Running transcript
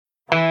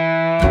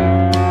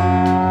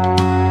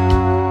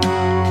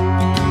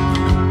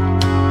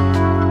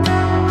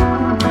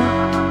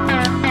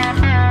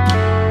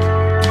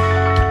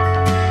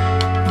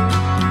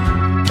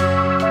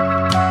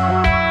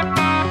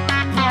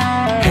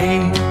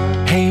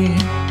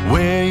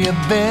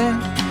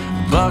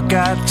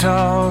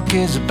talk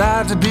is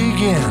about to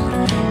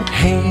begin.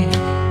 Hey,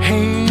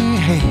 hey,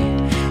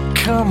 hey,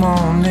 come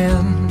on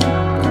in.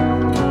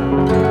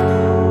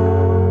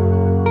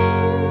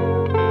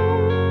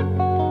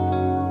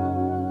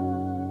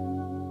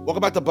 Welcome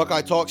back to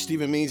Buckeye Talk.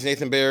 Stephen Means,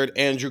 Nathan Baird,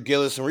 Andrew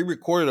Gillis, and we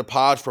recorded a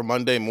pod for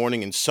Monday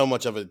morning, and so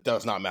much of it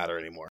does not matter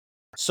anymore.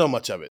 So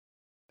much of it.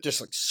 Just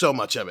like so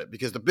much of it.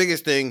 Because the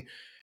biggest thing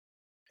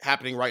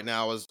happening right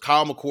now is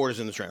Kyle McCord is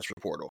in the transfer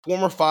portal.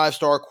 Former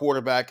 5-star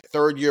quarterback,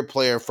 third-year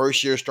player,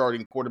 first-year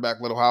starting quarterback,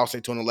 Little Ohio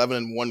State to an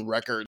 11-1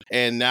 record,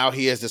 and now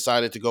he has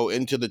decided to go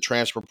into the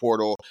transfer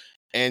portal.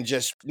 And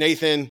just,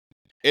 Nathan,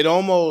 it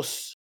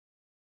almost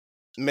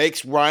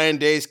makes Ryan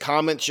Day's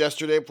comments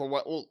yesterday, for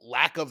what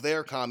lack of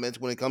their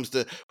comments when it comes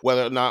to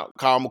whether or not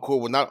Kyle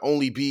McCord will not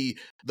only be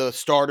the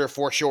starter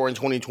for sure in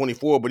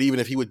 2024, but even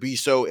if he would be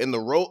so in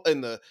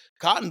the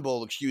Cotton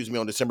Bowl,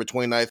 on December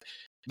 29th,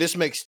 this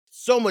makes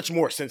so much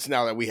more sense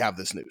now that we have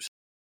this news.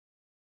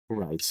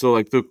 Right. So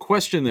like the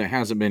question that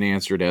hasn't been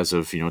answered as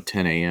of,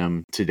 10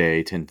 a.m.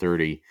 today,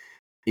 10:30,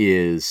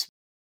 is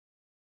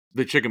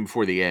the chicken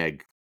before the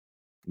egg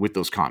with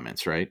those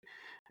comments, right?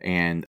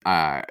 And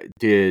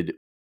did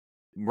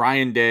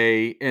Ryan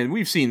Day, and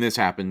we've seen this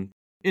happen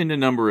in a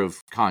number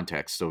of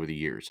contexts over the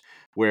years,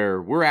 where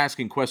we're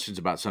asking questions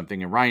about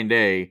something and Ryan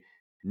Day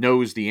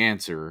knows the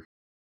answer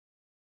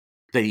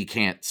that he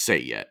can't say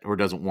yet or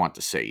doesn't want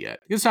to say yet.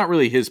 It's not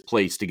really his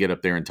place to get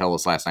up there and tell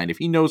us last night. If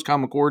he knows Kyle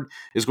McCord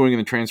is going in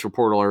the transfer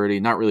portal already,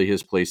 not really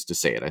his place to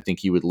say it. I think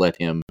he would let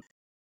him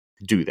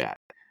do that.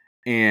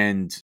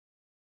 And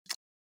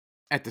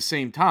at the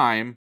same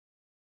time,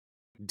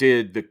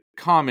 did the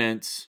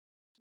comments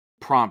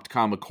prompt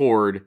Kyle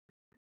McCord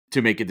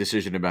to make a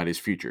decision about his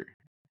future?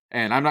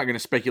 And I'm not going to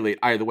speculate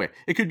either way.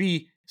 It could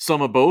be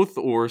some of both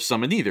or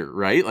some of neither,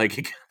 right?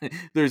 Like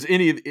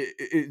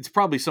it's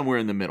probably somewhere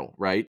in the middle,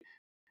 right?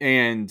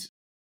 And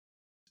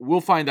we'll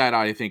find that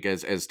out, I think,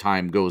 as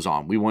time goes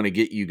on. We want to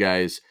get you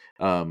guys,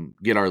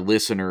 get our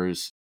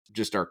listeners,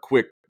 just our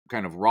quick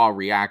kind of raw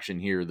reaction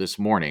here this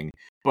morning.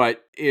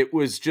 But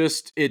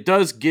it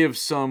does give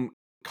some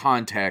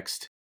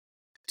context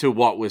to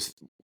what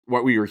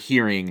we were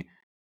hearing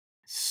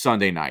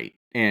Sunday night.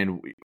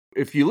 And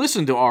if you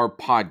listen to our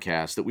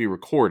podcast that we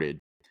recorded,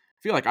 I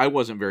feel like I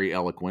wasn't very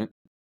eloquent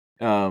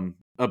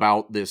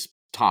about this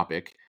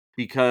topic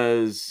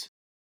because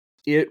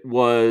it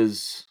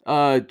was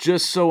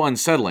just so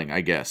unsettling,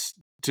 I guess,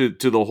 to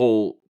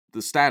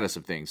the status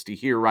of things, to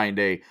hear Ryan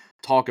Day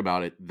talk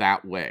about it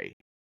that way,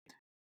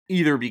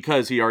 either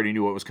because he already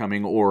knew what was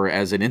coming or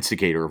as an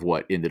instigator of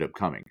what ended up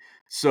coming.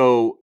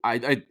 So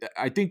I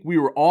think we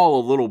were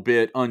all a little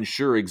bit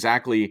unsure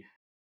exactly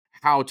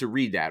how to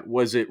read that.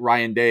 Was it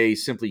Ryan Day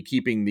simply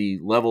keeping the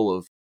level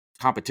of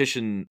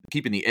competition,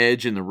 keeping the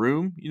edge in the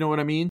room? You know what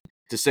I mean?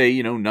 To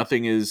say,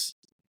 nothing is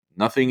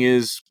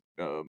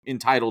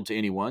entitled to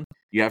anyone.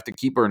 You have to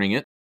keep earning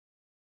it.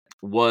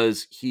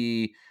 Was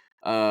he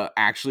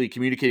actually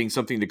communicating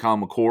something to Kyle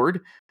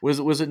McCord?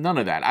 Was it none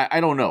of that? I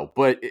don't know,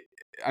 but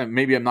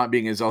maybe I'm not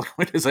being as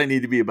eloquent as I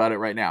need to be about it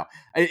right now.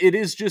 It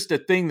is just a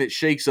thing that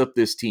shakes up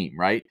this team,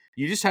 right?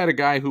 You just had a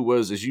guy who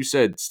was, as you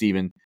said,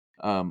 Stephen,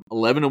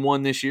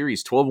 11-1 this year.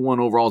 He's 12-1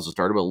 overall as a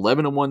starter, but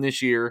 11-1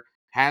 this year.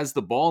 Has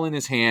the ball in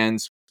his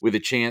hands with a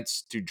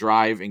chance to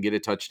drive and get a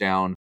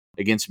touchdown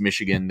against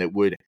Michigan that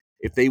would,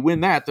 if they win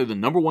that, they're the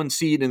number one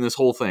seed in this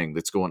whole thing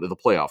that's going to the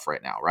playoff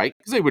right now, right?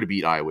 Because they would have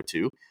beat Iowa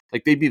too.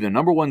 Like, they'd be the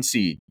number one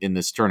seed in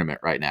this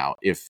tournament right now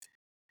if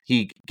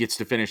he gets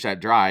to finish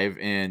that drive.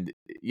 And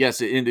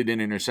yes, it ended in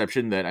an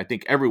interception that I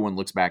think everyone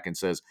looks back and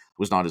says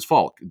was not his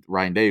fault.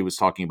 Ryan Day was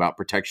talking about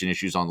protection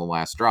issues on the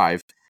last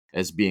drive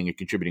as being a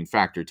contributing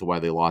factor to why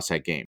they lost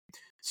that game.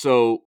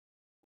 So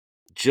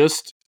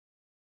just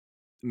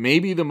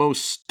maybe the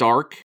most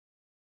stark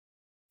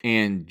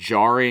and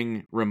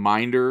jarring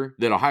reminder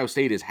that Ohio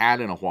State has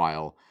had in a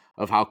while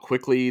of how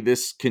quickly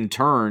this can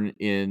turn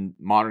in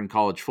modern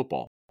college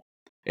football.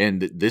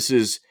 And this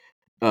is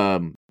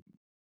kind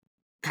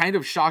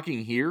of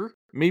shocking here,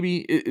 maybe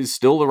is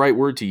still the right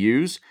word to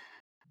use,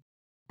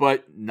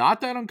 but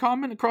not that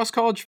uncommon across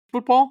college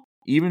football,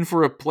 even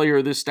for a player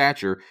of this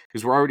stature,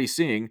 because we're already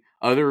seeing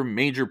other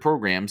major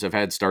programs have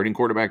had starting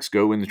quarterbacks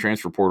go in the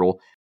transfer portal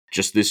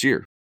just this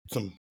year.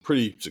 Some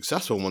pretty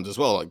successful ones as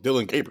well, like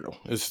Dylan Gabriel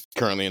is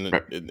currently in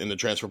the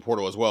transfer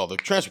portal as well. The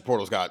transfer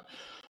portal's got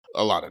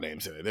a lot of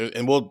names in it,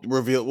 and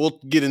we'll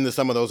get into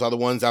some of those other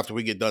ones after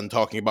we get done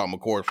talking about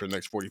McCord for the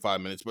next 45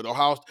 minutes. But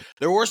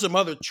there were some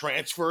other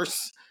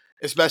transfers,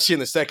 especially in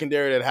the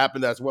secondary, that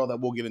happened as well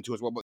that we'll get into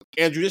as well. But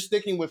Andrew, just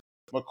sticking with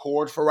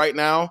McCord for right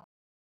now,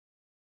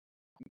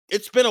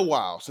 it's been a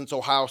while since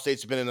Ohio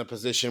State's been in a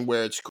position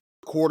where its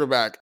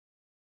quarterback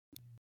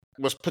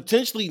was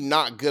potentially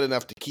not good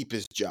enough to keep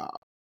his job.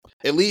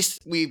 At least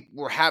we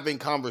were having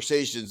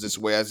conversations this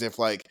way, as if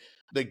like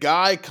the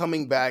guy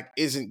coming back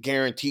isn't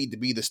guaranteed to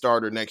be the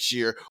starter next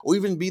year or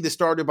even be the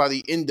starter by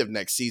the end of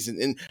next season.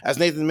 And as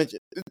Nathan mentioned,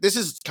 this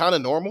is kind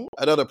of normal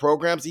at other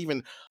programs,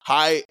 even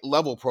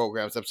high-level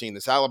programs. I've seen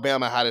this.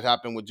 Alabama had it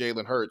happen with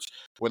Jalen Hurts,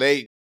 where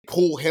they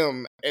pull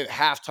him at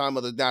halftime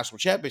of the national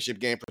championship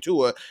game for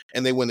Tua,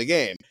 and they win the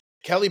game.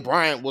 Kelly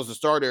Bryant was the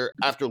starter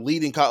after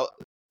leading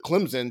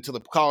Clemson to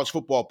the college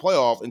football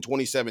playoff in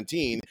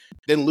 2017,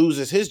 then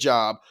loses his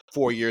job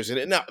 4 years in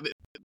it. Now,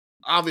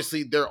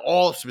 obviously, they're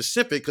all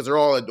specific because they're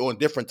all on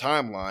different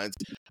timelines.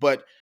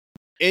 But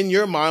in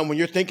your mind, when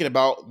you're thinking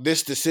about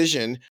this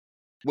decision,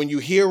 when you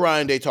hear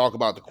Ryan Day talk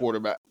about the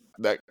quarterback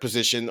that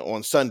position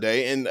on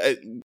Sunday, and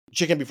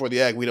chicken before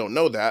the egg, we don't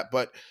know that,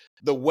 but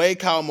the way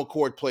Kyle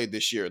McCord played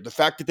this year, the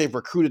fact that they've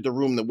recruited the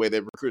room the way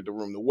they've recruited the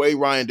room, the way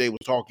Ryan Day was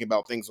talking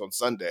about things on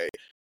Sunday,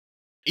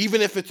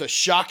 even if it's a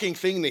shocking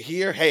thing to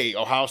hear, hey,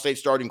 Ohio State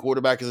starting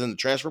quarterback is in the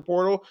transfer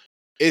portal,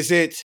 is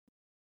it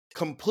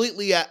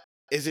completely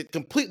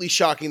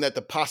shocking that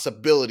the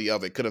possibility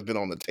of it could have been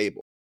on the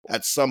table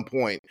at some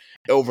point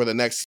over the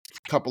next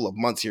couple of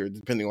months here,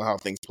 depending on how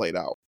things played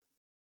out?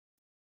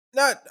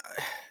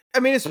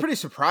 It's pretty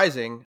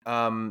surprising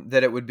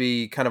that it would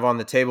be kind of on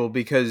the table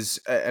because,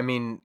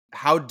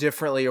 how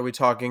differently are we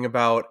talking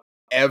about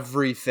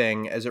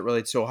everything as it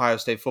relates to Ohio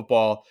State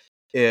football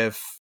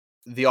if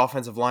the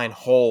offensive line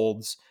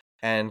holds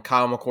and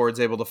Kyle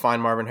McCord's able to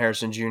find Marvin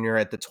Harrison Jr.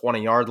 at the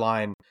 20-yard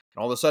line, and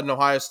all of a sudden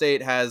Ohio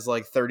State has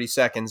like 30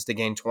 seconds to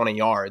gain 20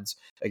 yards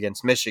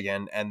against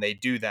Michigan, and they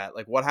do that.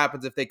 Like, what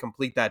happens if they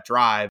complete that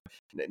drive?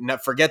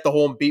 Forget the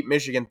whole beat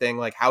Michigan thing.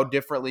 Like, how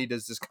differently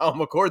does this Kyle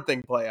McCord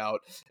thing play out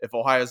if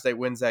Ohio State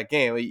wins that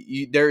game?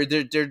 They're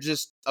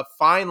just a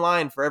fine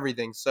line for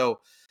everything. So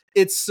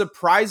it's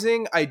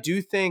surprising. I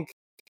do think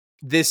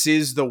this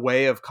is the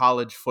way of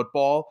college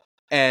football.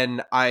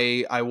 And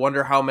I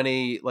wonder how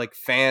many like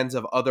fans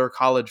of other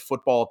college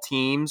football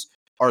teams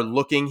are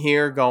looking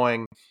here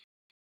going,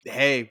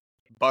 hey,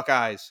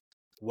 Buckeyes,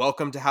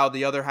 welcome to how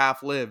the other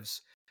half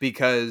lives,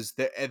 because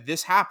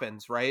this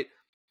happens, right?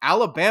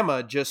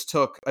 Alabama just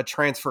took a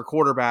transfer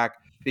quarterback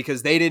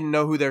because they didn't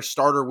know who their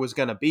starter was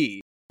going to be.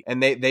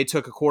 And they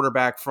took a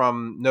quarterback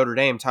from Notre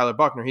Dame, Tyler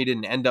Buckner. He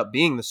didn't end up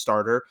being the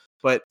starter,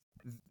 but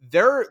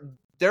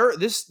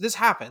this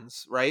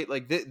happens, right?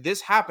 Like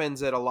this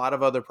happens at a lot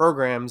of other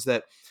programs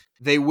that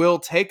they will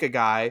take a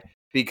guy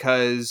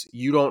because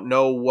you don't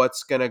know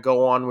what's going to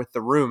go on with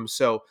the room.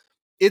 So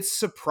it's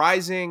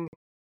surprising.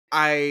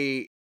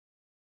 I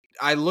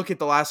look at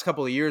the last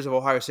couple of years of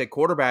Ohio State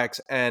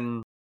quarterbacks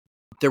and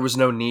there was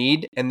no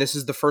need. And this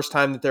is the first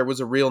time that there was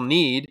a real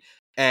need,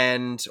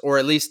 or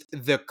at least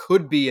there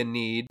could be a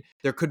need.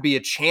 There could be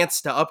a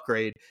chance to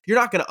upgrade. You're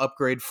not going to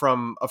upgrade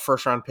from a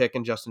first round pick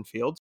in Justin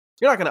Fields.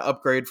 You're not going to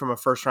upgrade from a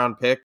first round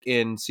pick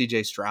in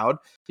CJ Stroud.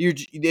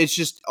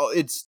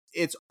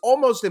 It's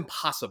almost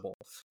impossible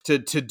to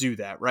do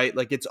that, right?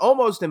 Like, it's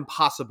almost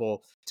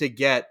impossible to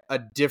get a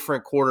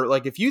different quarter.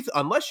 Like,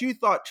 unless you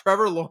thought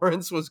Trevor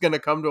Lawrence was going to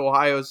come to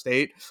Ohio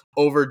State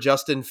over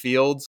Justin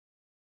Fields,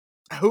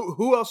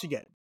 who else you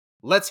getting?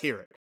 Let's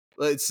hear it.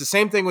 It's the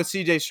same thing with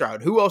CJ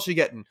Stroud. Who else you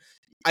getting?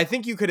 I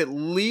think you could at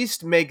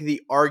least make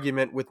the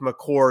argument with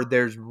McCord.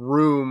 There's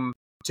room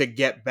to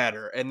get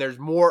better, and there's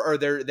more, or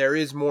there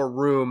is more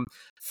room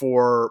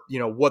for,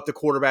 what the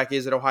quarterback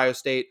is at Ohio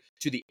State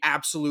to the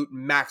absolute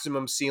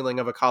maximum ceiling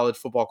of a college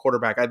football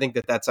quarterback. I think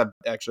that that's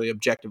actually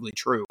objectively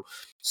true.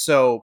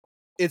 So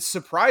it's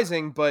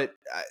surprising, but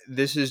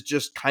this is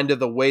just kind of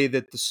the way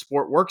that the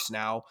sport works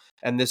now,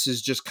 and this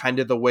is just kind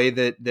of the way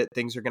that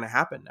things are going to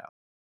happen now.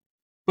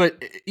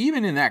 But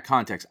even in that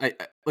context, I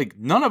like,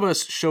 none of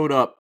us showed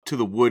up to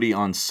the Woody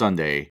on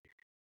Sunday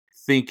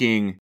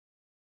thinking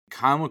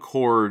Kyle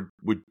McCord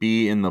would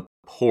be in the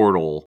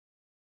portal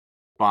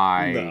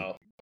by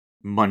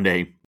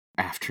Monday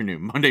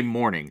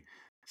morning.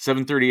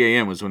 7:30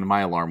 a.m. was when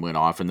my alarm went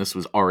off, and this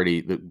was already,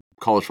 the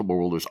college football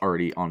world was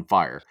already on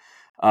fire.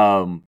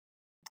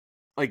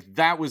 Like,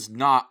 that was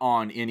not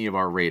on any of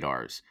our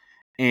radars.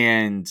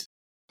 And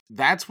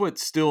that's what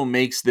still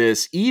makes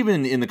this,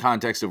 even in the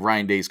context of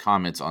Ryan Day's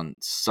comments on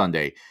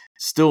Sunday,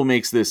 still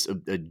makes this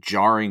a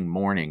jarring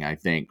morning, I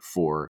think,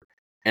 for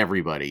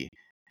everybody.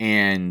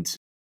 And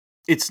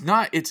it's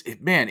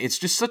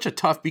just such a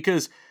tough,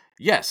 because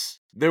yes,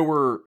 there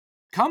were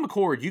Kyle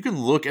McCord. You can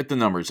look at the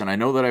numbers, and I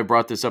know that I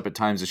brought this up at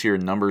times this year.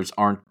 Numbers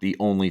aren't the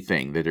only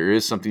thing. That there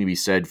is something to be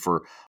said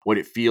for what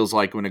it feels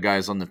like when a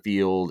guy's on the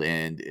field,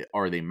 and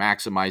are they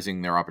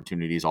maximizing their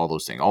opportunities? All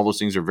those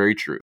things are very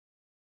true.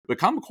 But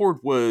Kyle McCord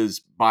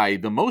was, by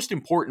the most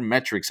important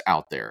metrics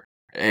out there,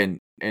 and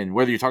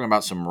whether you're talking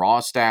about some raw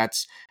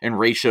stats and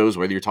ratios,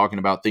 whether you're talking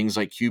about things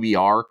like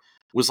QBR,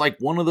 was like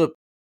one of the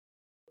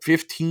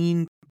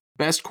 15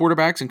 best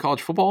quarterbacks in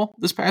college football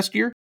this past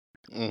year.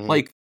 Mm-hmm.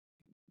 Like,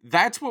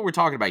 that's what we're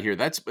talking about here.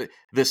 That's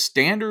the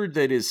standard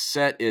that is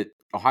set at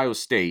Ohio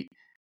State,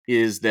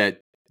 is that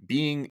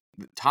being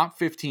top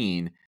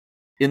 15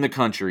 in the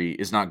country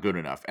is not good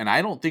enough. And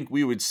I don't think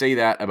we would say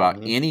that about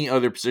any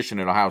other position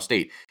at Ohio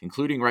State,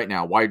 including right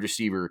now, wide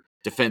receiver,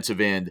 defensive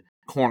end,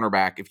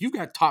 cornerback. If you've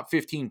got top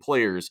 15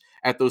 players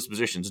at those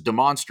positions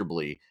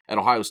demonstrably at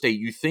Ohio State,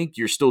 you think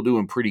you're still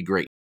doing pretty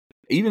great.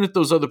 Even at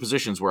those other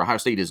positions where Ohio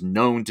State is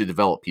known to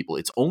develop people,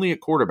 it's only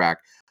at quarterback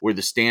where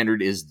the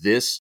standard is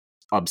this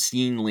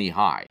obscenely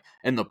high.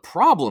 And the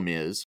problem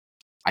is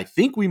I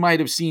think we might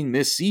have seen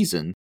this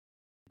season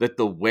that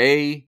the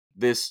way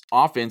this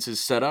offense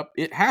is set up,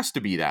 it has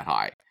to be that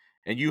high.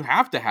 And you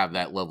have to have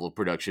that level of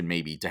production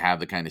maybe to have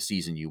the kind of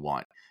season you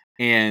want.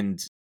 And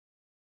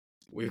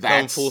we've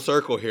come full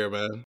circle here,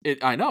 man.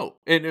 I know.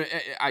 And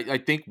I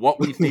think what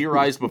we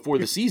theorized before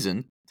the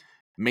season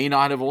may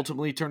not have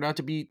ultimately turned out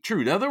to be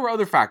true. Now, there were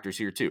other factors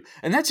here too.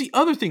 And that's the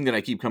other thing that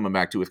I keep coming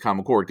back to with Kyle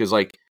McCord, because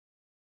like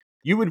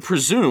you would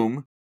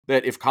presume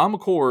that if Kyle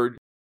McCord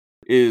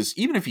is,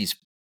 even if he's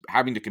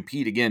having to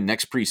compete again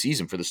next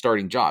preseason for the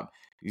starting job,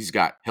 he's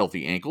got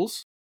healthy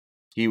ankles.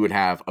 He would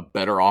have a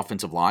better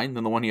offensive line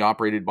than the one he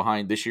operated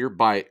behind this year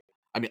by,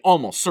 I mean,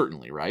 almost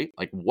certainly, right?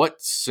 Like what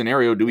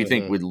scenario do we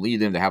think would lead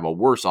them to have a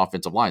worse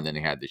offensive line than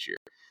they had this year?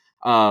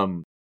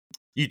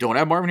 You don't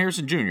have Marvin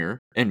Harrison Jr.,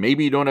 and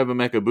maybe you don't have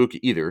Emeka Ibuka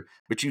either,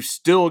 but you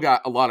still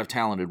got a lot of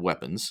talented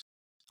weapons.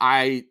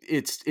 The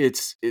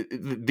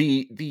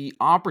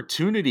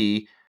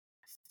opportunity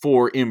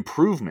for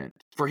improvement,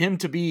 for him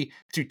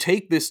to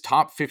take this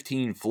top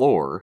 15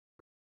 floor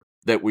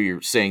that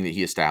we're saying that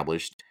he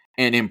established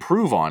and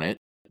improve on it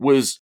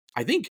was,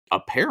 I think,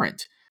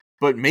 apparent.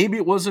 But maybe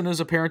it wasn't as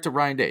apparent to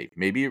Ryan Day.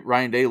 Maybe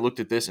Ryan Day looked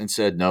at this and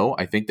said, no,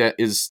 I think that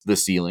is the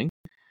ceiling.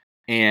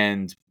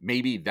 And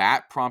maybe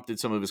that prompted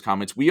some of his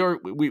comments. We are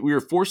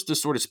forced to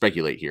sort of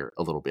speculate here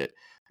a little bit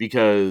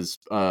because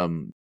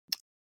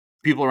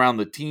people around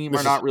the team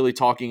are not really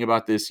talking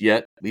about this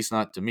yet, at least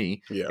not to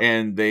me. Yeah.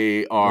 And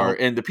they are,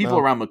 and the people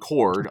around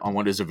McCord on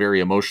what is a very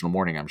emotional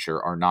morning, I'm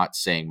sure, are not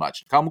saying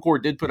much. Kyle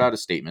McCord did put out a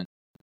statement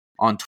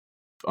on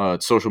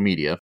social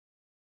media,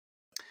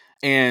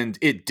 and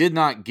it did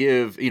not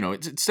give,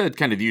 it said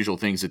kind of the usual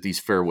things that these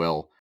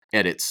farewell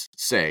edits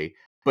say,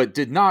 but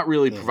did not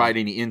really provide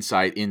any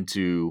insight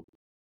into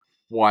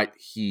what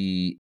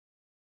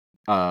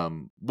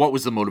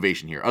was the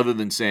motivation here, other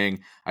than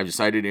saying, I've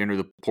decided to enter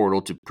the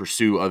portal to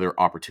pursue other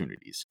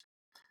opportunities.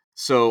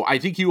 So I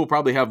think he will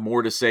probably have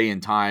more to say in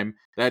time.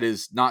 That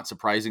is not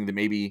surprising, that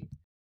maybe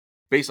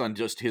based on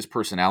just his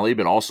personality,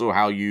 but also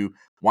how you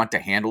want to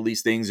handle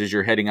these things as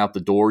you're heading out the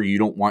door. You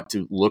don't want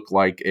to look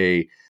like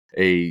a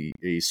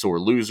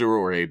sore loser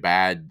or a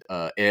bad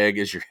egg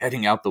as you're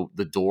heading out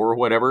the door or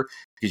whatever,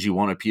 because you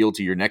want to appeal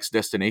to your next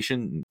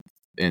destination.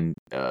 And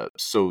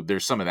so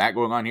there's some of that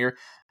going on here.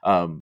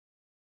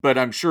 But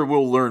I'm sure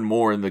we'll learn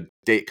more in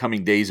the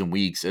coming days and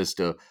weeks as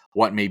to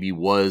what maybe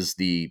was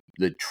the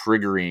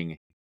triggering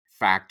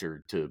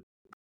factor to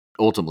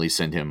ultimately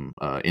send him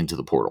into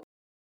the portal.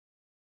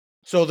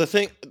 So the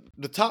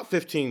top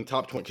 15,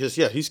 top 20, because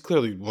he's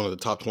clearly one of the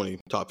top 20,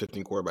 top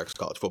 15 quarterbacks in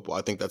college football.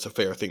 I think that's a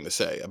fair thing to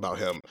say about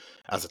him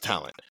as a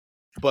talent.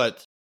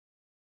 But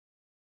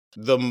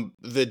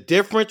the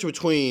difference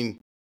between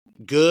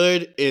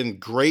good and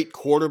great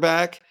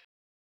quarterback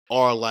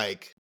are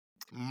like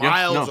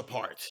miles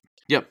apart.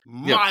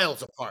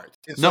 Miles apart.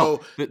 And so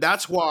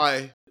that's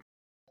why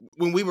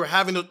when we were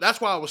having,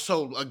 that's why I was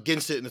so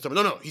against it in the summer.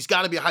 No, he's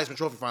got to be a Heisman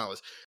Trophy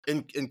finalist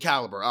in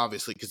caliber,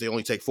 obviously, because they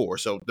only take 4.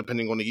 So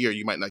depending on the year,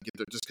 you might not get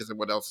there just because of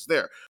what else is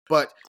there.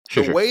 But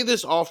the way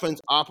this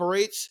offense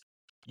operates,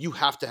 you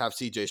have to have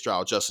C.J.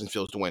 Stroud, Justin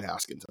Fields, Dwayne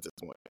Haskins at this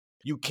point.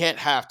 You can't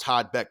have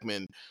Todd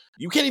Beckman.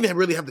 You can't even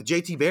really have the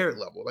J.T. Barrett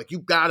level. Like, you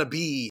got to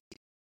be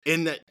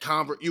in that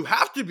you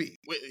have to be.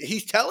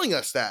 He's telling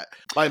us that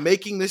by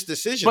making this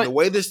decision. But the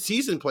way this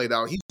season played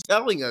out, he's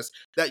telling us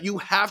that you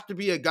have to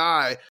be a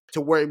guy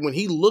to where when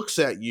he looks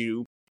at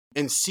you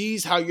and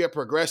sees how you're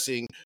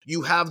progressing,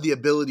 you have the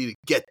ability to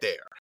get there.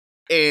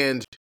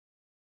 And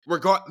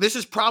this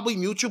is probably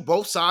mutual.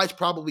 Both sides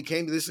probably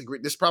came to this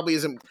agreement. This probably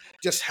isn't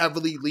just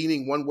heavily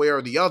leaning one way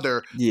or the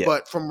other. Yeah.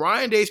 But from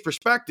Ryan Day's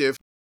perspective,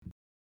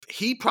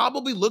 he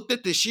probably looked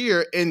at this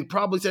year and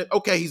probably said,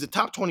 okay, he's a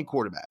top 20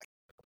 quarterback.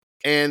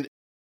 And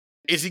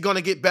is he going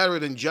to get better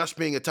than just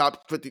being a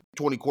top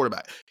 20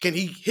 quarterback? Can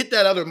he hit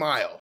that other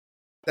mile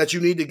that you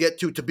need to get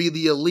to be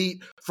the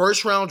elite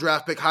first-round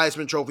draft pick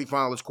Heisman Trophy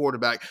finalist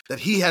quarterback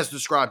that he has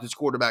described his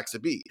quarterbacks to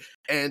be?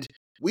 And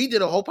we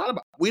did a whole pod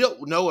about it. We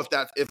don't know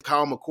if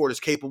Kyle McCord is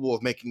capable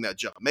of making that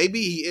jump.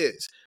 Maybe he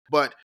is.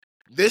 But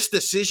this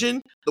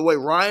decision, the way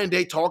Ryan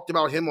Day talked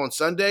about him on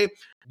Sunday,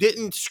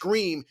 didn't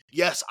scream,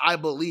 yes, I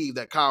believe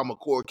that Kyle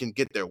McCord can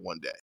get there one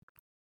day.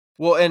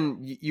 Well, and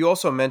you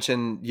also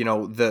mentioned,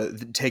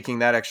 the taking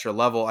that extra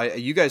level.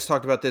 You guys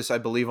talked about this, I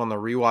believe, on the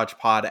rewatch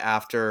pod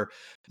after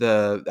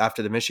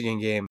the Michigan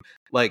game.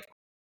 Like,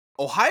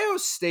 Ohio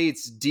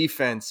State's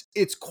defense,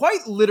 it's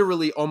quite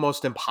literally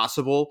almost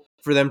impossible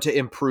for them to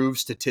improve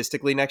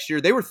statistically next year.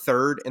 They were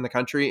 3rd in the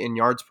country in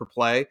yards per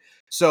play.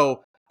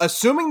 So,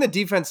 assuming the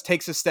defense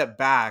takes a step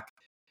back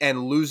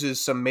and loses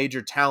some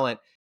major talent,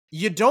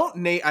 you don't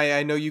need,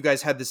 I know you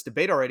guys had this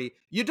debate already,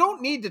 you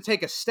don't need to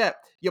take a step.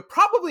 You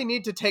probably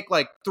need to take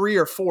like 3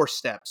 or 4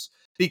 steps,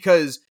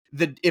 because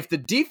if the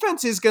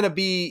defense is going to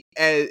be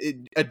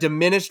a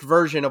diminished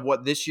version of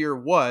what this year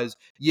was,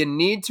 you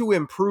need to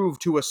improve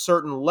to a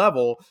certain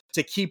level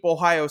to keep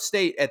Ohio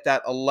State at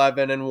that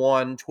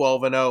 11-1,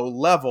 12-0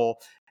 level.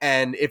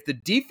 And if the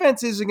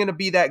defense isn't going to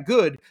be that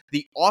good,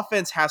 the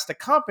offense has to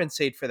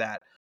compensate for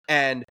that.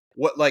 And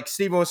what, like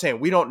Steven was saying,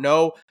 we don't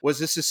know. Was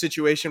this a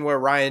situation where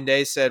Ryan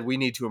Day said we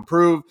need to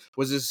improve?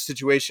 Was this a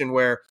situation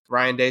where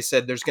Ryan Day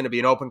said there's going to be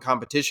an open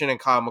competition and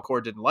Kyle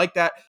McCord didn't like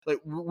that? Like,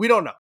 we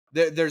don't know.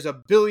 There's a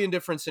billion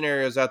different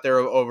scenarios out there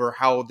over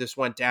how this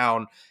went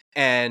down.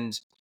 And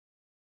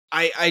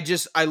I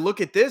look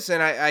at this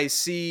and I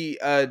see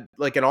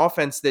like an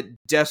offense that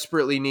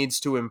desperately needs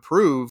to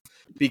improve,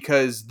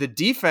 because the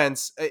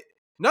defense,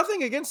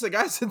 nothing against the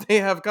guys that they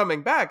have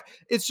coming back.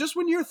 It's just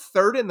when you're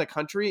third in the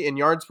country in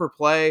yards per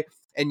play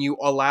and you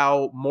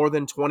allow more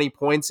than 20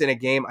 points in a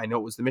game. I know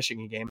it was the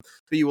Michigan game,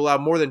 but you allow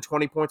more than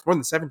 20 points, more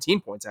than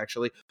 17 points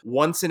actually,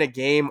 once in a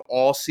game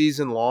all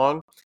season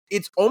long.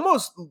 It's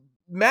almost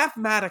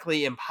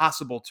mathematically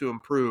impossible to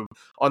improve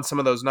on some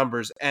of those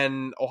numbers.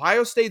 And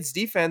Ohio State's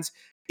defense,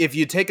 if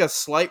you take a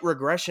slight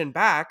regression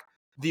back,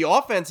 the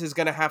offense is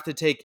going to have to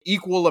take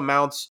equal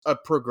amounts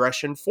of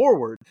progression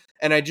forward.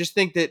 And I just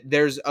think that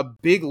there's a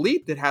big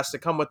leap that has to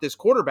come with this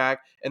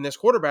quarterback and this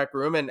quarterback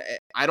room. And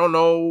I don't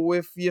know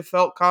if you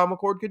felt Kyle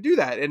McCord could do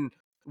that. And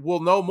we'll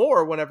know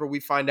more whenever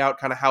we find out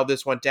kind of how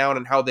this went down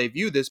and how they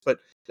view this. But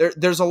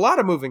there's a lot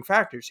of moving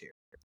factors here.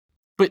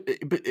 But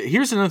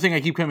here's another thing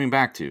I keep coming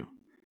back to.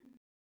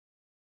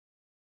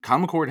 Kyle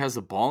McCord has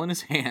the ball in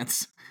his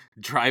hands,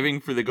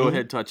 driving for the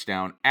go-ahead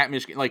touchdown at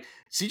Michigan. Like,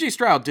 C.J.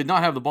 Stroud did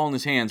not have the ball in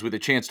his hands with a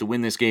chance to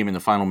win this game in the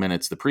final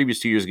minutes the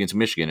previous 2 years against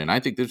Michigan, and I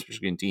think this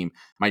Michigan team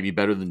might be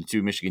better than the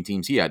two Michigan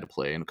teams he had to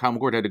play, and Kyle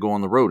McCord had to go on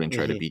the road and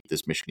try to beat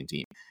this Michigan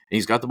team. And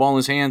he's got the ball in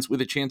his hands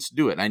with a chance to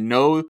do it. And I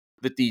know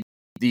that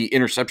the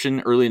interception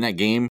early in that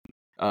game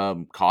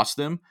cost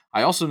them.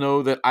 I also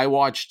know that I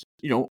watched,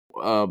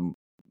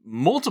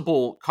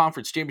 multiple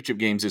conference championship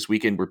games this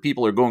weekend where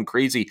people are going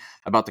crazy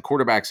about the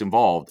quarterbacks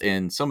involved,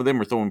 and some of them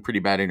are throwing pretty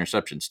bad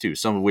interceptions too,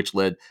 some of which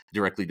led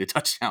directly to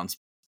touchdowns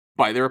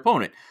by their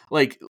opponent.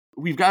 Like,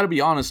 we've got to be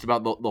honest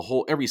about the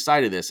whole every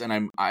side of this,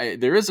 and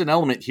there is an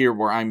element here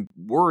where I'm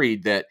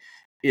worried that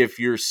if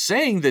you're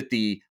saying that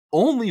the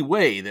only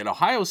way that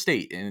Ohio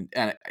State, and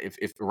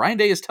if Ryan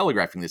Day is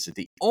telegraphing this, that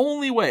the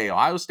only way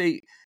Ohio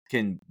State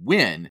can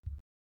win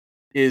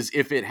is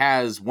if it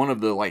has one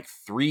of the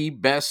three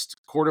best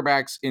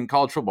quarterbacks in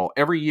college football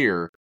every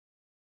year,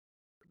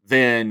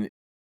 then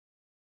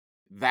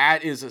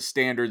that is a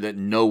standard that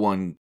no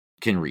one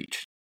can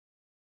reach.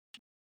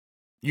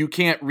 You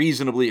can't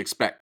reasonably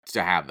expect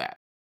to have that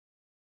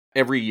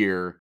every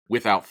year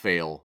without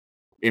fail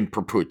in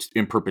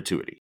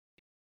perpetuity.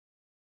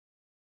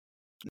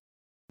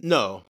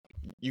 No,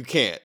 you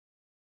can't.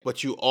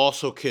 But you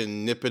also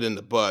can nip it in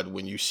the bud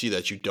when you see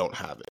that you don't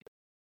have it.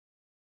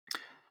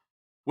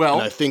 Well,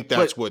 and I think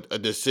that's what a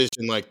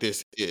decision like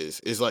this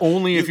is like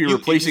only if you're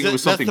replacing it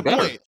with something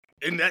better. Point.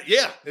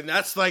 And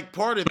that's like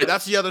part of it.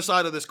 That's the other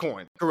side of this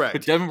coin. Correct.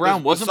 But Devin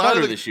Brown wasn't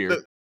better this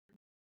year.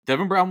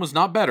 Devin Brown was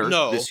not better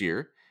this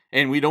year,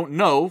 and we don't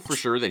know for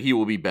sure that he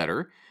will be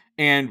better.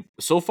 And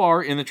so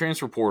far in the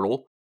transfer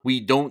portal,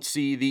 we don't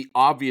see the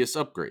obvious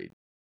upgrade.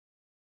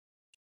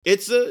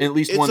 It's at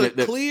least one that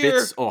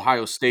fits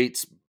Ohio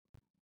State's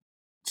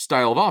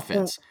style of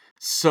offense.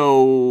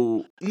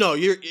 So no,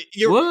 you're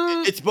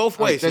it's both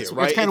ways here,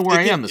 right? That's kind of where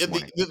I am this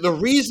morning. The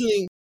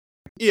reasoning,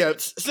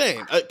 it's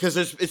same because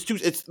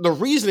it's the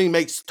reasoning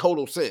makes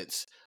total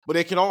sense, but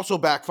it can also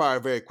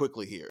backfire very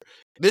quickly here.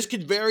 This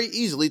could very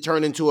easily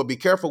turn into a be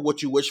careful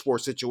what you wish for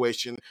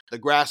situation. The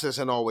grass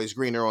isn't always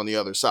greener on the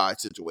other side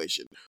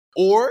situation,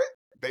 or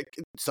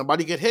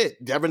somebody get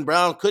hit. Devin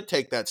Brown could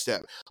take that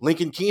step.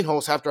 Lincoln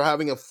Keenholz, after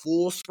having a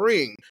full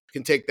spring,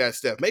 can take that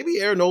step. Maybe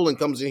Aaron Nolan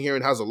comes in here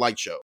and has a light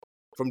show.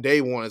 From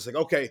day one, it's like,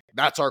 okay,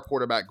 that's our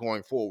quarterback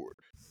going forward.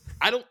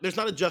 There's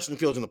not a Justin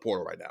Fields in the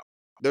portal right now.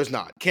 There's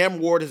not. Cam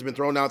Ward has been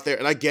thrown out there,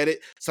 and I get it.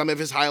 Some of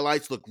his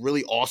highlights look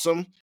really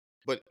awesome,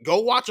 but go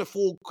watch a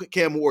full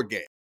Cam Ward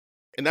game.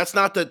 And that's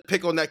not to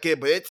pick on that kid,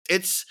 but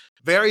it's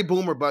very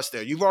boom or bust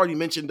there. You've already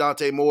mentioned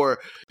Dante Moore,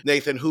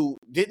 Nathan, who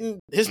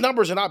his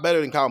numbers are not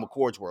better than Kyle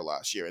McCord's were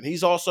last year. And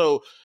he's also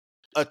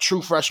a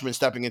true freshman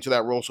stepping into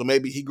that role, so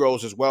maybe he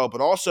grows as well.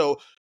 But also,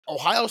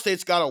 Ohio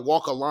State's got to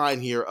walk a line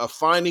here of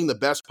finding the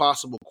best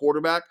possible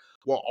quarterback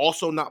while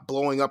also not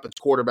blowing up its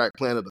quarterback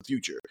plan of the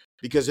future.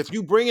 Because if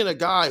you bring in a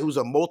guy who's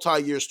a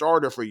multi-year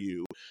starter for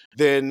you,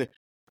 then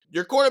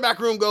your quarterback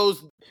room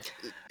goes,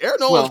 Aaron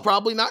Nolan's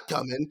probably not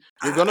coming.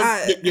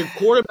 Your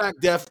quarterback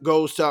depth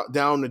goes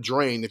down the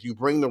drain if you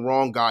bring the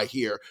wrong guy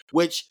here,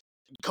 which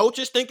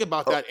coaches think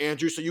about that,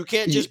 Andrew, so you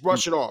can't just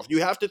brush it off. You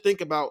have to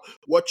think about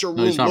what your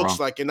room looks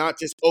like and not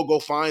just, go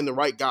find the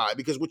right guy.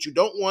 Because what you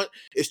don't want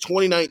is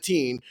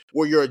 2019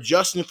 where you're a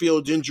Justin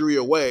Fields injury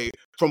away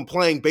from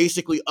playing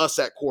basically us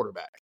at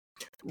quarterback.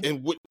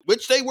 And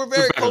which they were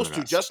very close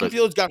to. Justin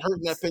Fields got hurt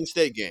in that Penn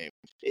State game.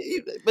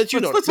 But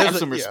let's have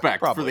some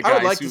respect for the guys. I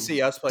would like to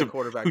see us play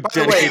quarterback. By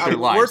the way,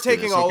 we're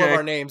taking all of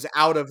our names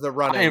out of the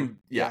running.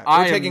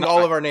 We're taking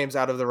all of our names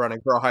out of the running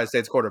for Ohio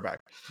State's quarterback.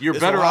 You're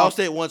better. Ohio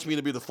State wants me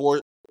to be the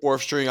fourth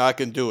string. I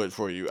can do it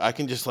for you. I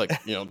can just do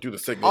the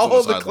signals. I'll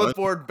hold the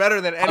clipboard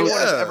better than anyone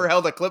has ever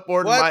held a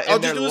clipboard in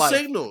their life. The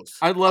signals.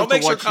 I'll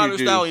make sure Connor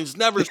Stallions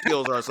never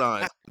steals our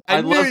sign.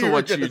 I'd knew love you to were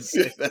watch going you. to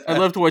say that. I'd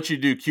love to watch you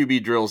do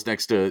QB drills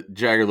next to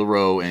Jagger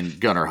LaRoe and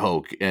Gunnar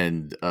Hoke,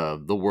 and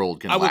the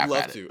world can I would laugh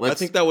love at it. to. I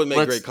think that would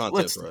make great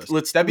content for us.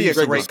 Let's That'd be leave a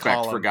some great respect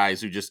for column.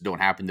 guys who just don't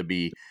happen to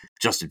be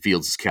Justin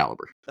Fields'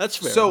 caliber. That's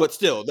fair, So- but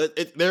still,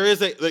 there is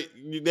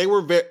they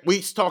were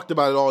we talked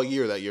about it all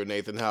year that year,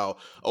 Nathan. How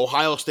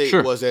Ohio State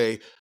Sure. was a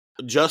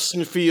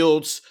Justin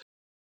Fields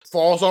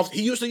falls off.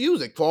 He used to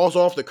use it, falls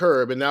off the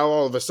curb, and now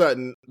all of a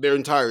sudden their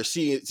entire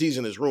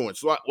season is ruined.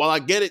 So while I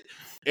get it,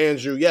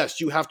 Andrew,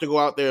 yes, you have to go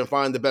out there and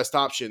find the best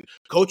option.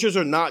 Coaches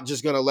are not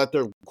just going to let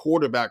their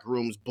quarterback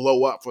rooms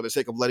blow up for the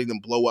sake of letting them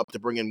blow up to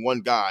bring in one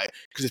guy.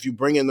 Because if you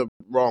bring in the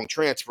wrong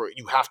transfer,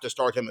 you have to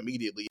start him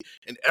immediately,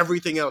 and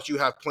everything else you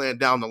have planned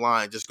down the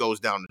line just goes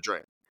down the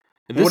drain.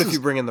 What if you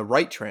bring in the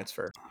right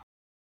transfer?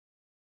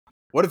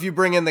 What if you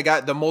bring in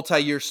the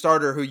multi-year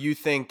starter who you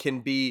think can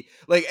be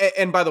like?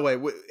 And by the way,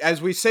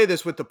 as we say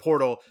this with the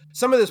portal,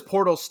 some of this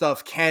portal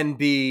stuff can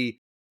be,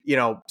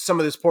 some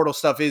of this portal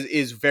stuff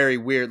is very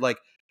weird. Like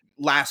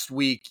last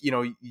week,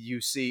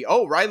 you see,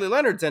 Riley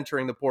Leonard's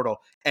entering the portal,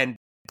 and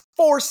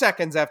 4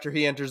 seconds after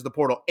he enters the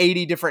portal,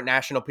 80 different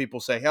national people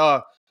say,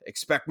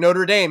 expect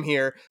Notre Dame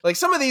here. Like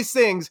some of these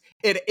things,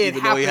 it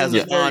Even though he has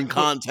happens a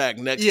non-contact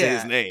next to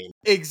his name.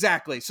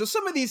 Exactly. So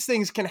some of these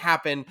things can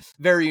happen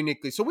very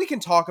uniquely. So we can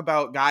talk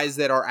about guys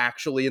that are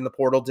actually in the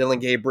portal, Dylan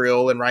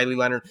Gabriel and Riley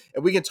Leonard,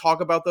 and we can talk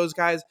about those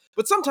guys.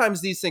 But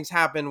sometimes these things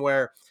happen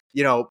where,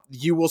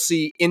 you will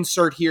see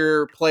insert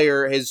here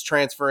player is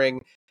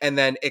transferring and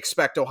then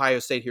expect Ohio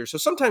State here. So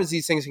sometimes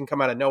these things can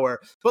come out of nowhere.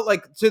 But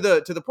like to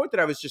the point that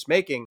I was just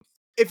making,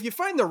 if you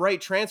find the right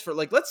transfer,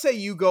 like let's say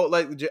you go,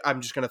 like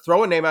I'm just going to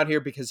throw a name out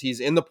here because he's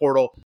in the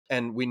portal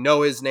and we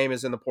know his name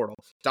is in the portal,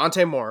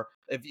 Dante Moore.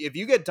 If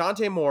you get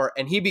Dante Moore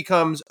and he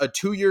becomes a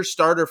 2-year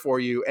starter for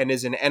you and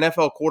is an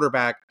NFL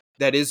quarterback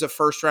that is a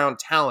first-round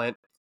talent,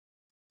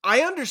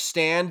 I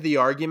understand the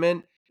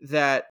argument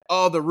that,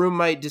 the room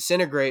might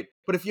disintegrate.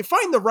 But if you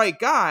find the right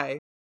guy,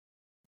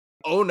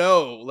 oh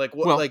no, like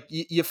what? Well- like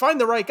you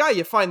find the right guy,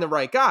 you find the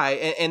right guy,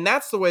 and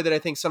that's the way that I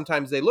think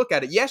sometimes they look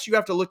at it. Yes, you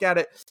have to look at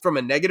it from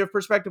a negative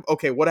perspective.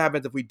 Okay, what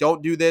happens if we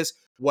don't do this?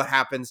 What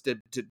happens to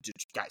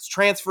guys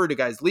transfer? Do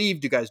guys leave?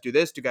 Do guys do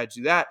this? Do guys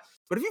do that?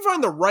 But if you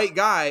find the right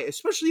guy,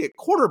 especially at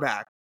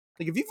quarterback,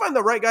 like if you find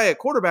the right guy at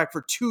quarterback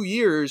for 2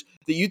 years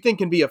that you think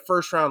can be a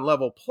first-round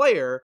level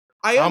player,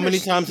 How many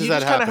times has you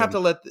that just kind of have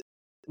happened?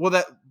 to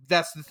let.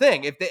 That's the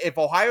thing. If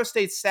Ohio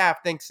State staff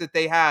thinks that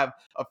they have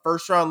a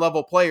first-round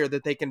level player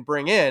that they can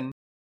bring in,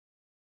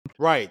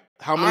 Right.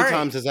 How many All right.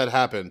 times has that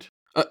happened?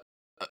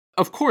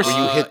 Of course,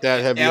 Where you hit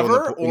that heavy in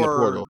ever the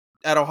portal?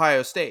 at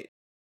Ohio State,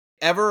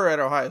 ever at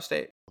Ohio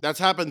State. That's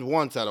happened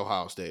once at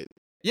Ohio State.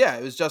 Yeah,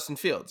 it was Justin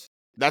Fields.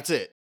 That's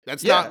it.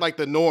 That's Yeah. not like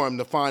the norm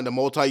to find a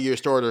multi-year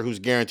starter who's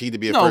guaranteed to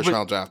be a No, but-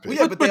 first-round draft pick. Well,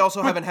 yeah, but they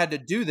also haven't had to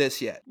do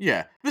this yet.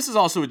 Yeah, this is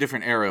also a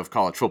different era of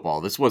college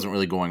football. This wasn't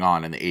really going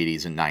on in the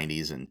 80s and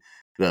 90s and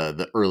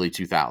the early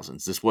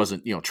 2000s. This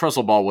wasn't,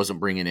 Trestle Ball wasn't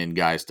bringing in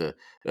guys to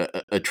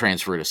a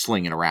transfer to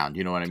slinging around.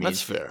 You know what I mean?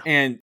 That's fair.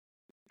 And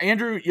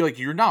Andrew,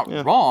 you're not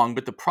Yeah. wrong,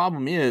 but the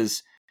problem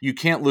is you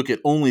can't look at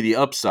only the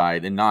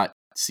upside and not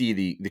see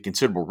the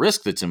considerable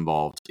risk that's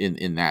involved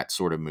in that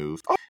sort of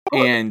move.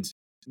 And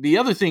the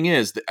other thing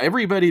is that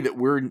everybody that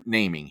we're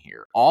naming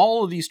here,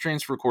 all of these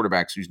transfer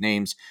quarterbacks whose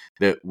names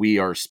that we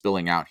are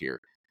spilling out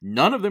here,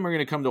 none of them are going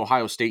to come to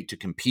Ohio State to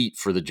compete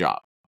for the job.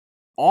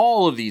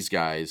 All of these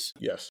guys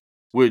Yes.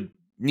 would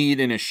need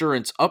an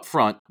assurance up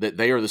front that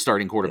they are the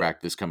starting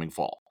quarterback this coming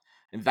fall.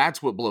 And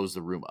that's what blows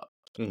the room up.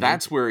 Mhm.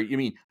 That's where,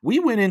 we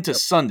went into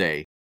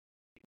Sunday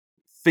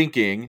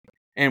thinking,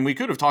 and we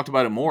could have talked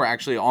about it more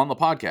actually on the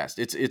podcast.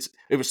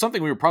 It was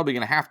something we were probably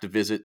going to have to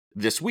visit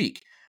this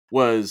week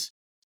was,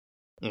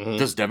 Mhm.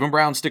 does Devin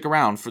Brown stick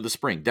around for the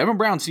spring? Devin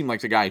Brown seemed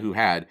like the guy who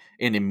had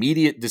an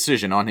immediate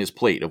decision on his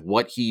plate of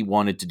what he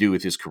wanted to do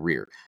with his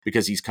career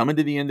because he's coming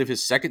to the end of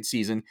his second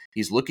season.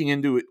 He's looking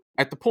into it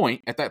at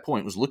that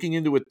point, was looking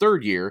into a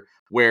third year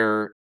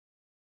where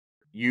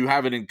you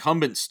have an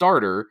incumbent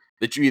starter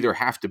that you either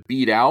have to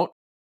beat out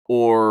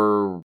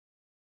or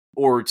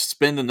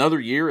spend another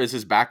year as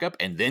his backup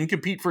and then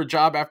compete for a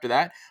job after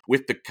that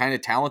with the kind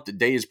of talent that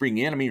Day is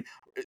bringing in. I mean,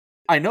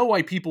 I know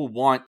why people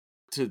want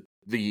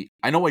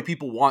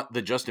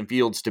the Justin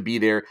Fields to be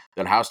there,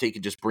 that Ohio State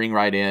can just bring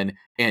right in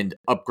and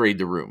upgrade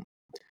the room.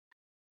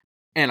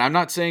 And I'm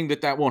not saying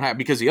that won't happen,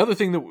 because the other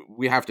thing that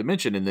we have to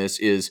mention in this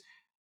is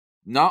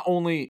not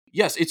only,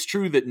 yes, it's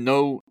true that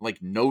no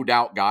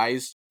doubt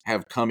guys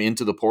have come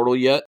into the portal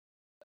yet.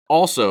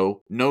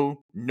 Also,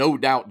 no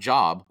doubt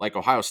job, like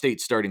Ohio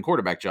State's starting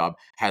quarterback job,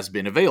 has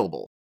been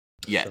available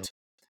yet. Sure.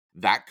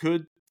 That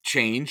could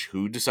change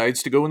who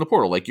decides to go in the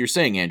portal. Like you're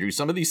saying, Andrew,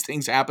 some of these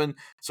things happen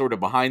sort of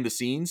behind the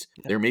scenes.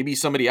 Yeah. There may be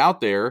somebody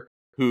out there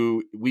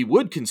who we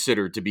would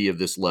consider to be of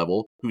this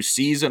level who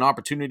sees an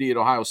opportunity at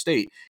Ohio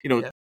State.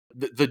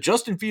 The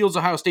Justin Fields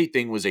Ohio State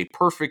thing was a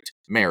perfect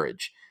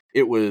marriage.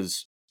 It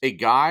was a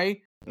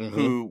guy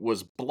who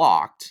was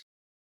blocked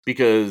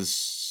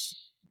because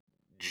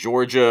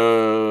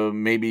Georgia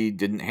maybe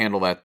didn't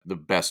handle that the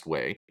best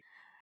way.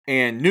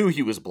 and knew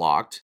he was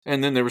blocked.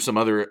 And then there were some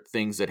other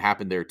things that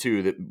happened there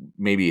too that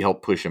maybe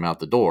helped push him out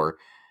the door.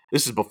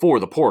 This is before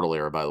the portal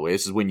era, by the way.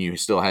 This is when you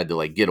still had to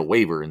like get a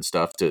waiver and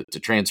stuff to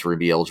transfer and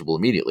be eligible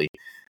immediately.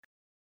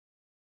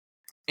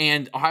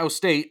 And Ohio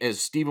State, as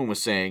Stephen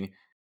was saying,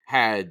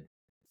 had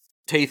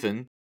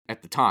Tathan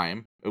at the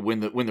time when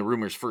the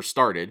rumors first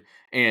started,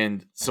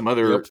 and some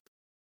other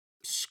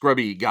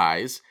scrubby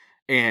guys,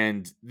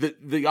 and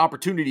the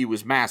opportunity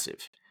was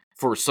massive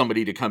for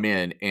somebody to come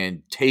in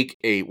and take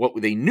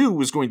what they knew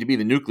was going to be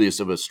the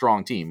nucleus of a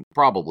strong team,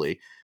 probably,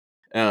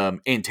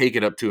 and take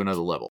it up to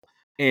another level.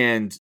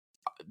 And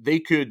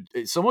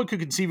someone could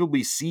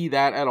conceivably see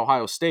that at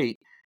Ohio State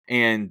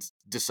and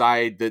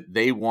decide that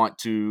they want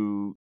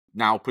to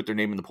now put their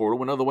name in the portal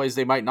when otherwise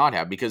they might not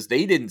have, because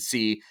they didn't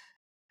see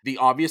the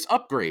obvious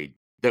upgrade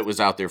that was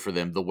out there for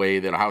them, the way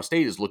that Ohio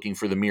State is looking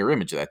for the mirror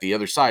image of that, the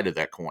other side of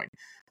that coin.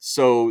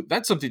 So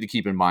that's something to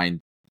keep in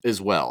mind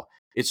as well.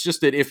 It's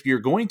just that if you're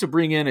going to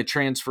bring in a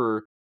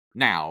transfer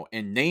now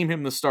and name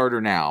him the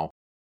starter now,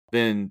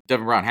 then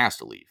Devin Brown has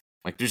to leave.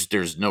 Like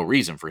there's no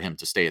reason for him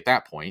to stay at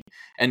that point.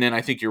 And then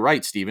I think you're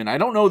right, Steven. I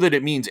don't know that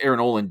it means Aaron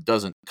Olin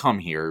doesn't come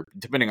here,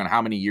 depending on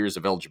how many years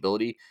of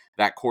eligibility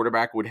that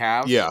quarterback would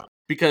have. Yeah.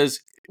 Because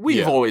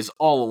we've always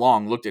all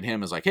along looked at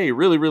him as like, hey,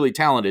 really, really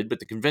talented, but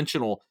the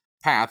conventional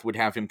path would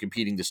have him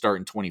competing to start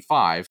in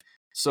 25.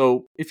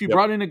 So if you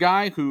brought in a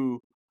guy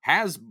who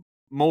has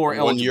more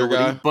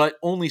eligibility, but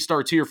only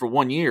starts here for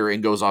 1 year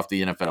and goes off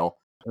the NFL,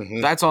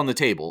 that's on the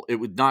table. It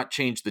would not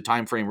change the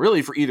time frame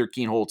really for either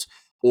Keenholz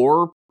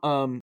or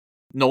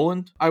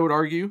Nolan, I would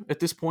argue, at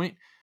this point.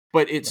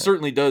 But it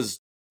certainly does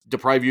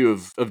deprive you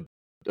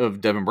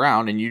of Devin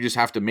Brown, and you just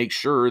have to make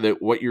sure that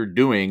what you're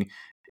doing.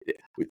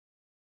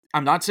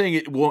 I'm not saying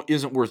it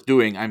isn't worth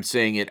doing. I'm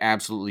saying it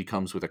absolutely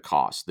comes with a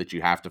cost that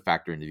you have to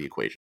factor into the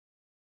equation.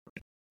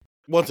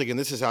 Once again,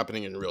 this is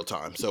happening in real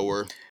time, so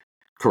we're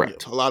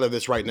correct. A lot of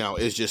this right now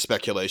is just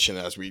speculation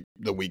as we're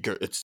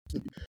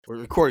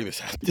recording this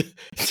at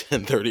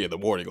 10:30 in the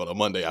morning on a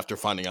Monday after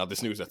finding out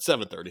this news at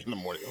 7:30 in the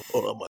morning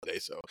on a Monday.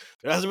 So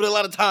there hasn't been a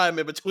lot of time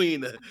in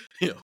between to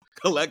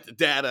collect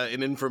data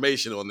and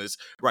information on this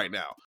right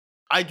now.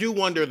 I do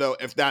wonder though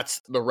if that's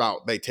the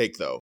route they take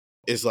though,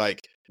 is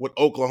like what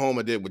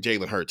Oklahoma did with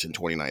Jalen Hurts in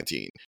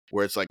 2019,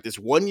 where it's like this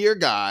 1 year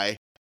guy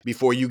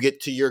before you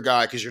get to your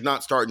guy, because you're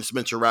not starting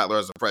Spencer Rattler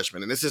as a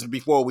freshman. And this is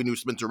before we knew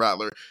Spencer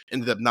Rattler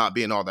ended up not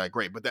being all that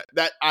great. But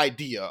that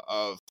idea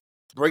of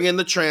bringing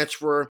the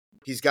transfer,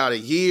 he's got a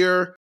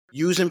year,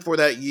 use him for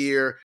that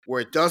year,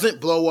 where it doesn't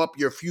blow up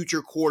your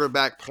future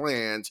quarterback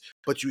plans,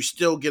 but you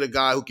still get a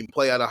guy who can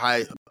play at a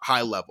high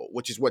level,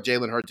 which is what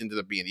Jalen Hurts ended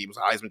up being. He was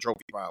a Heisman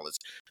Trophy finalist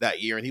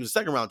that year, and he was a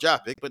second-round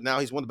draft pick, but now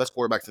he's one of the best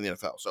quarterbacks in the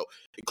NFL. So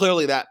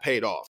clearly that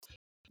paid off.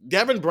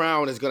 Devin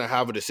Brown is going to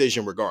have a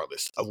decision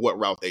regardless of what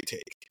route they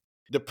take.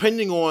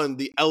 Depending on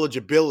the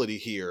eligibility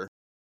here,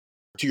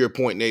 to your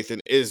point, Nathan,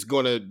 is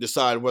going to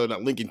decide whether or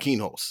not Lincoln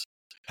Keenholz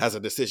has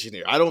a decision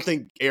here. I don't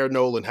think Aaron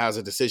Nolan has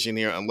a decision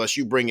here unless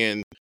you bring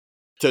in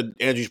to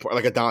Andrew's point,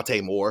 like a Dante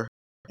Moore,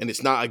 and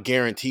it's not a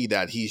guarantee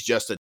that he's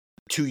just a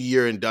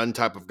 2-year and done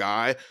type of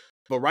guy.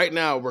 But right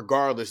now,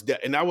 regardless,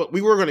 and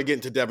we were going to get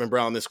into Devin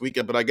Brown this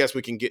weekend, but I guess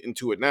we can get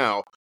into it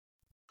now.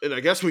 And I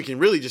guess we can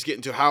really just get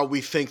into how we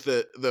think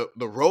the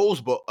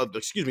Rose Bowl,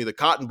 the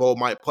Cotton Bowl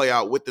might play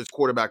out with this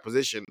quarterback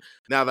position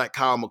now that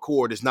Kyle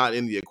McCord is not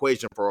in the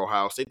equation for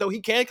Ohio State. Though he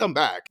can come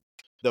back,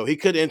 though he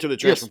could enter the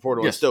transfer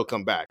portal and still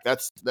come back. That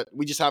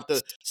we just have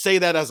to say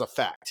that as a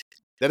fact.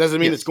 That doesn't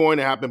mean it's going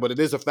to happen, but it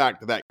is a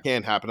fact that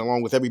can happen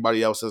along with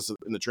everybody else that's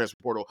in the transfer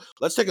portal.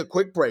 Let's take a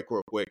quick break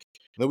real quick,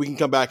 and then we can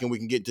come back and we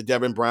can get to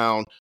Devin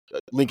Brown,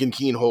 Lincoln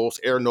Keenholz,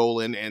 Aaron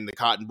Nolan, and the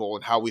Cotton Bowl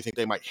and how we think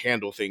they might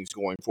handle things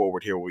going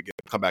forward here when we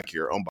come back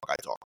here on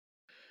Buckeye Talk.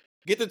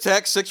 Get the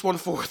text,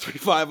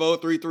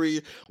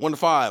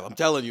 614-350-3315. I'm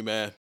telling you,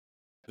 man,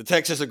 the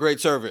text is a great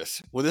service.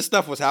 When this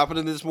stuff was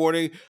happening this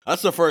morning,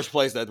 that's the first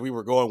place that we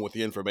were going with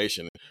the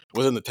information,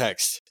 was in the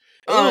text.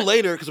 A little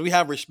later, because we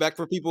have respect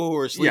for people who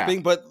are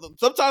sleeping, but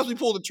sometimes we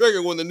pull the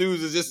trigger when the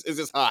news is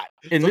just hot.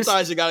 And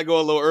sometimes you got to go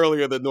a little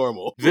earlier than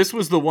normal. This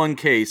was the one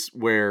case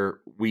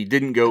where we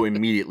didn't go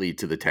immediately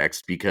to the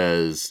text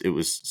because it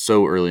was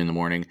so early in the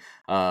morning.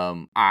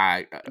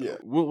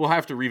 We'll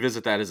have to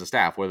revisit that as a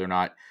staff, whether or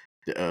not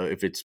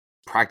if it's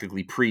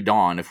practically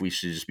pre-dawn, if we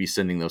should just be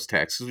sending those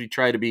texts, because we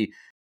try to be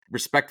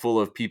respectful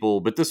of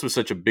people, but this was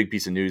such a big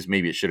piece of news.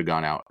 Maybe it should have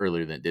gone out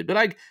earlier than it did,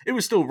 but it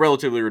was still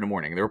relatively early in the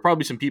morning. There were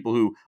probably some people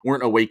who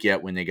weren't awake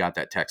yet when they got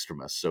that text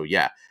from us. So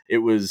yeah, it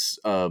was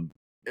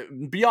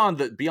beyond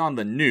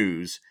the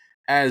news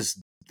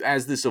as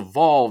this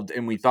evolved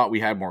and we thought we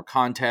had more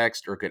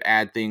context or could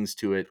add things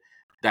to it.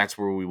 That's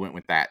where we went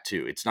with that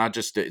too. It's not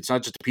just a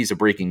piece of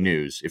breaking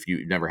news. If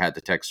you've never had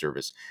the text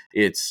service,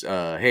 it's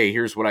hey,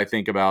 here's what I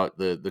think about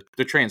the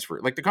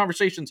transfer. Like the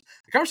conversations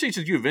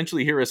you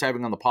eventually hear us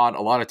having on the pod.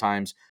 A lot of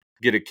times,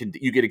 you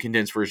get a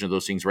condensed version of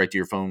those things right to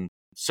your phone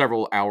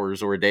several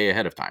hours or a day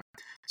ahead of time.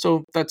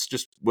 So that's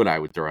just what I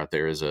would throw out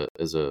there as a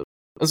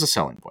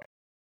selling point.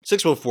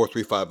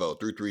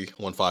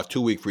 614-350-3315,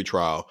 2-week free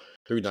trial.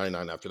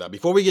 $3.99 after that.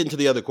 Before we get into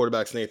the other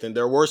quarterbacks, Nathan,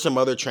 there were some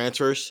other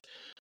transfers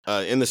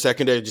in the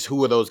secondary. Just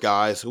who are those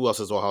guys? Who else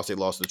has Ohio State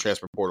lost to the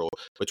transfer portal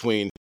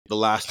between the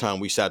last time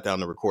we sat down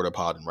to record a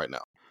pod and right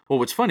now? Well,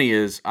 what's funny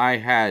is I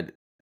had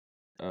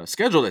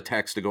scheduled a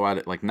text to go out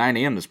at like 9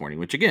 a.m. this morning,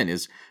 which again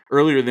is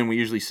earlier than we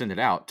usually send it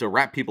out, to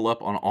wrap people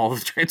up on all the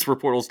transfer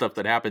portal stuff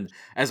that happened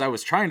as I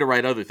was trying to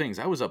write other things.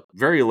 I was up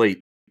very late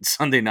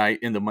Sunday night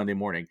into Monday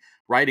morning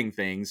writing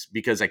things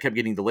because I kept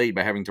getting delayed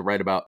by having to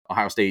write about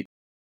Ohio State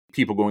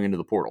people going into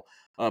the portal.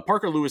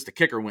 Parker Lewis, the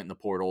kicker, went in the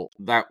portal.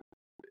 That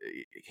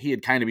he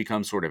had kind of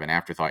become sort of an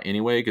afterthought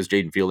anyway because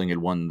Jaden Fielding had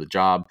won the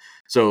job.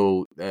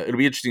 So it'll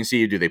be interesting to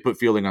see, do they put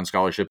Fielding on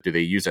scholarship? Do they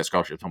use that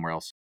scholarship somewhere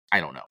else?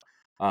 I don't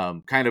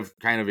know. Kind of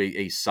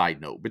a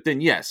side note. But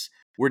then, yes,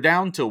 we're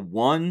down to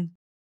one.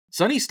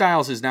 Sonny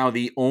Styles is now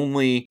the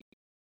only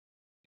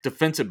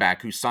defensive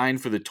back who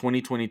signed for the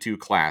 2022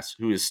 class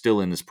who is still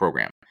in this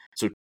program.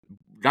 So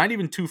not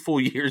even 2 full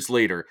years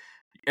later,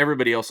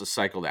 everybody else has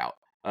cycled out.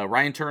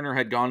 Ryan Turner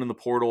had gone in the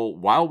portal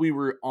while we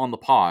were on the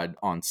pod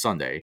on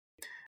Sunday.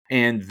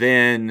 And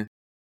then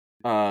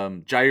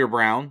Jair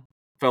Brown,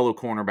 fellow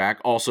cornerback,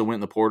 also went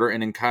in the portal,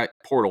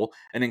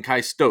 and then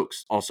Kai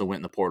Stokes also went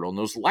in the portal. And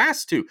those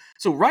last two,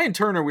 so Ryan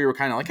Turner, we were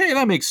kind of like, hey,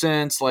 that makes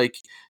sense. Like,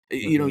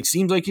 it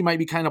seems like he might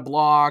be kind of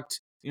blocked.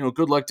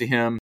 Good luck to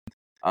him.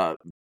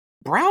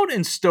 Brown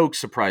and Stokes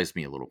surprised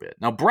me a little bit.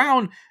 Now,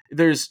 Brown,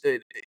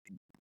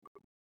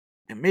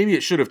 maybe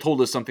it should have told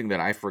us something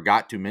that I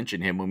forgot to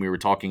mention him when we were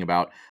talking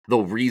about the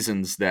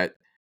reasons that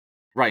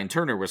Ryan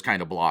Turner was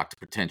kind of blocked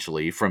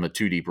potentially from a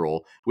 2-deep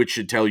role, which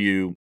should tell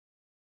you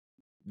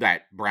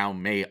that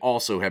Brown may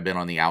also have been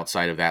on the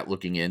outside of that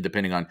looking in,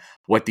 depending on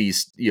what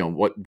these,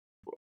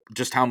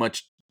 just how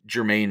much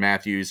Jermaine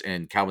Matthews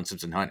and Calvin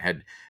Simpson-Hunt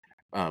had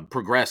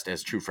progressed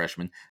as true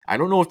freshmen. I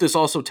don't know if this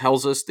also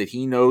tells us that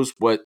he knows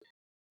what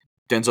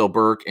Denzel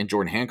Burke and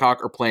Jordan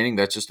Hancock are planning.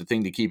 That's just a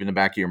thing to keep in the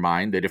back of your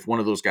mind, that if one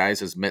of those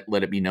guys has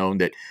let it be known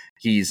that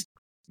he's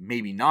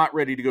maybe not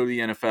ready to go to the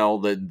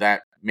NFL, then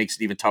that makes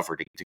it even tougher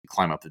to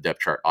climb up the depth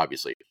chart,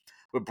 obviously.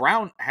 But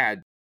Brown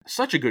had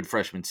such a good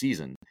freshman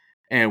season,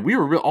 and we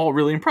were all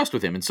really impressed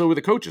with him. And so were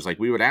the coaches. Like,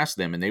 we would ask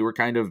them, and they were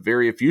kind of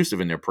very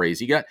effusive in their praise.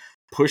 He got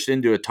pushed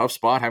into a tough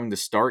spot, having to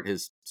start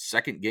his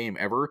second game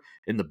ever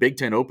in the Big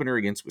Ten opener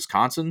against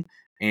Wisconsin,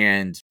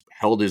 and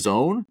held his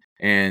own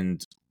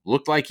and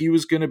looked like he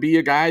was going to be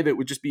a guy that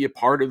would just be a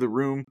part of the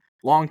room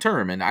long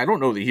term. And I don't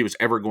know that he was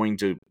ever going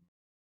to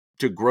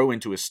grow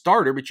into a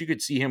starter, but you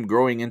could see him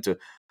growing into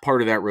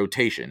part of that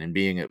rotation and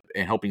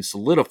and helping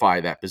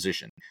solidify that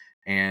position.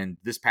 And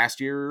this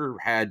past year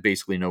had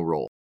basically no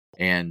role.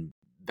 And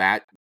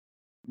that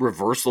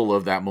reversal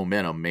of that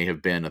momentum may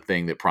have been a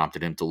thing that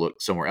prompted him to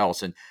look somewhere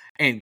else.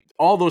 And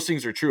all those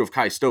things are true of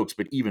Kai Stokes,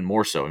 but even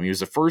more so. I mean, he was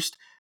the first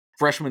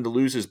freshman to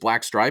lose his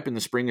black stripe in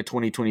the spring of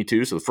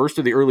 2022. So the first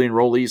of the early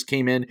enrollees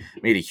came in,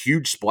 made a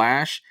huge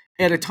splash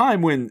at a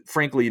time when,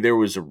 frankly, there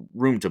was a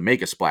room to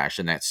make a splash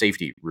in that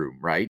safety room,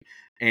 right?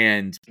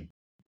 And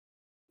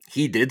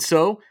he did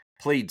so,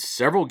 played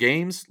several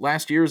games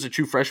last year as a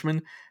true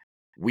freshman.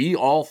 We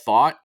all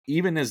thought,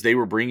 even as they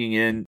were bringing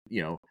in,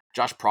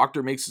 Josh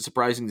Proctor makes a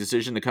surprising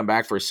decision to come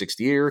back for a 6th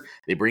year.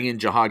 They bring in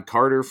Jahad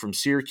Carter from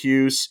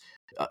Syracuse.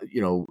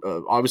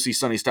 Obviously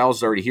Sonny Styles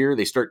is already here.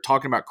 They start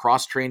talking about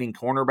cross-training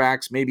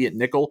cornerbacks, maybe at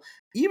nickel.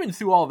 Even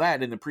through all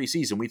that in the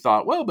preseason, we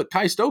thought, well, but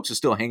Kai Stokes is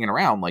still hanging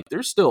around. Like,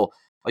 there's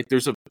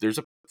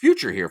a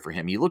future here for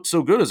him. He looked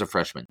so good as a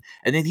freshman.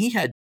 And then he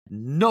had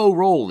no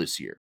role this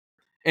year.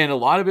 And a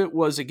lot of it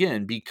was,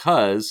 again,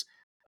 because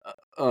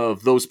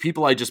of those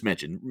people I just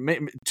mentioned.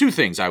 2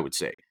 things I would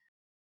say.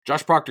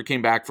 Josh Proctor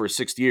came back for a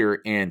 6th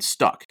year and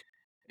stuck.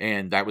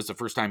 And that was the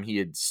first time he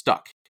had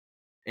stuck.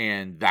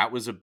 And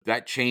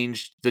that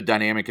changed the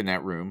dynamic in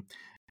that room.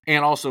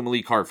 And also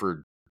Malik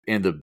Hartford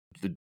and the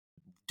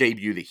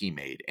debut that he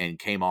made and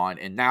came on.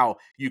 And now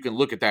you can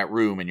look at that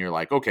room and you're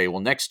like, okay,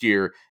 well, next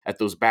year at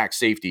those back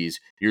safeties,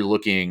 you're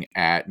looking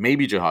at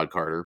maybe Jahad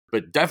Carter,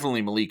 but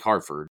definitely Malik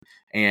Hartford.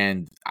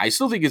 And I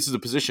still think this is a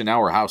position now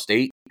where Ohio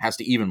State has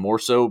to even more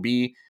so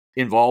be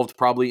involved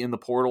probably in the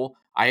portal.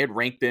 I had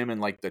ranked them in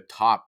like the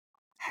top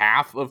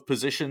half of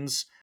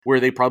positions where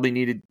they probably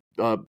needed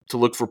to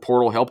look for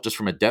portal help just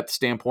from a depth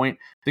standpoint.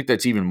 I think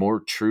that's even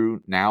more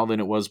true now than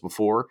it was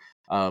before.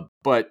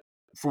 But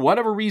for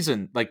whatever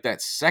reason, like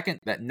that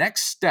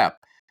next step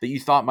that you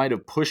thought might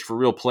have pushed for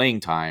real playing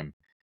time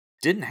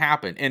didn't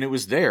happen. And it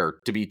was there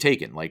to be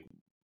taken. Like,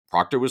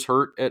 Proctor was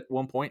hurt at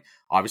one point.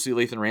 Obviously,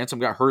 Lathan Ransom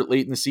got hurt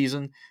late in the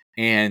season.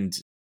 And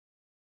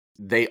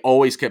they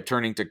always kept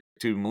turning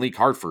to Malik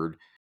Hartford,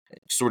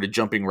 sort of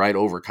jumping right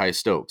over Kai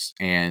Stokes.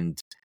 And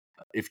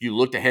if you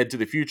looked ahead to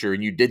the future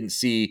and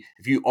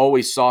if you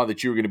always saw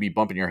that you were going to be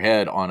bumping your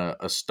head on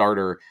a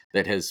starter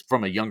that has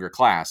from a younger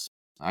class,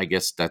 I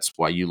guess that's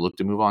why you look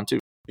to move on too.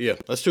 Yeah,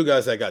 that's 2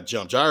 guys that got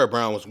jumped. Jair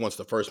Brown was once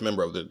the first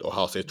member of the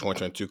Ohio State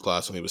 2022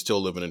 class when he was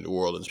still living in New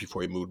Orleans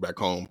before he moved back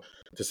home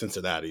to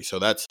Cincinnati. So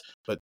it's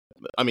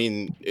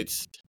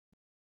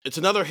it's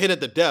another hit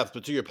at the depth,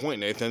 but to your point,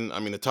 Nathan, I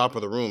mean, the top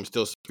of the room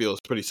still feels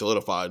pretty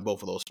solidified in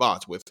both of those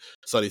spots with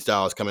Sonny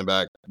Styles coming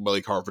back,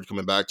 Malik Hartford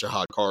coming back,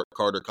 Jahad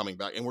Carter coming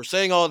back. And we're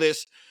saying all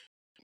this,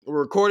 we're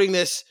recording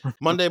this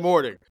Monday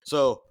morning,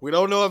 so we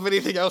don't know if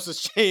anything else has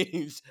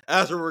changed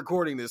as we're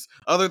recording this.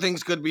 Other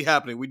things could be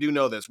happening. We do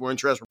know this. We're in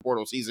transfer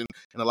portal season,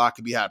 and a lot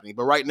could be happening.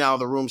 But right now,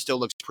 the room still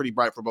looks pretty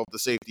bright for both the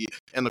safety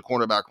and the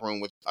cornerback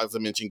room with, as I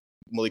mentioned,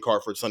 Malik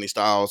Hartford, Sonny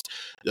Styles,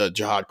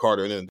 Jahad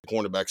Carter, and then the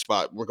cornerback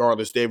spot.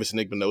 Regardless, Davis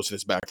Igbinosun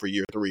is back for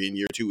year 3 and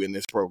year 2 in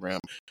this program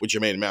with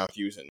Jermaine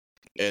Matthews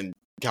and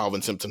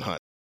Calvin Simpson Hunt.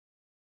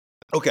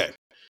 Okay.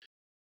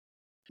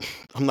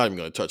 I'm not even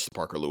going to touch the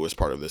Parker Lewis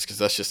part of this because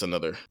that's just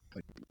another.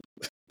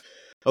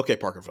 Okay,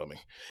 Parker Fleming.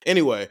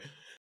 Anyway,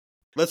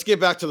 let's get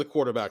back to the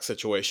quarterback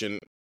situation.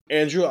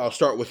 Andrew, I'll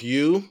start with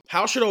you.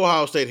 How should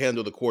Ohio State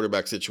handle the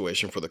quarterback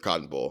situation for the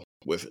Cotton Bowl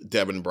with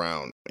Devin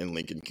Brown and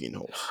Lincoln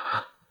Kienholz?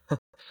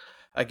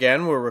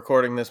 Again, we're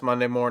recording this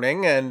Monday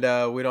morning, and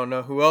we don't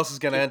know who else is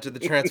going to enter the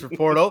transfer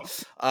portal.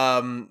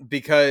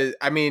 Because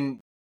I think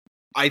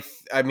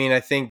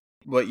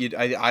what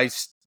I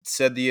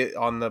said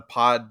on the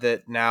pod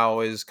that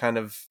now is kind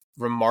of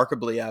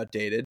remarkably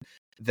outdated,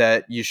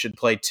 that you should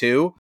play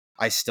 2.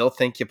 I still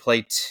think you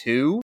play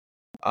 2.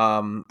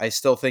 I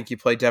still think you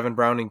play Devin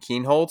Brown and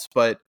Kienholz,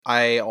 but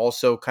I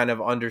also kind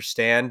of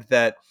understand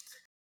that,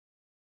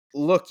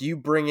 look, you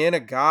bring in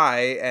a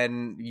guy,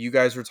 and you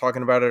guys were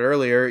talking about it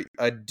earlier,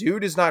 a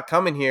dude is not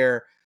coming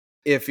here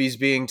if he's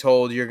being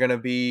told you're going to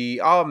be,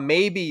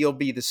 maybe you'll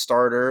be the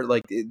starter.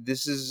 Like,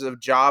 this is a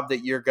job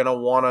that you're going to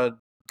want to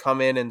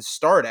come in and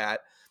start at.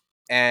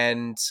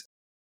 And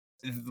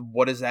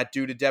what does that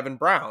do to Devin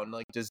Brown?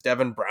 Like, does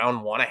Devin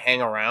Brown want to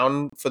hang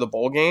around for the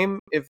bowl game?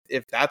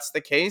 If that's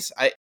the case,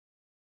 I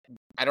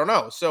don't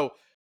know. So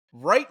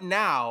right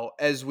now,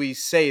 as we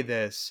say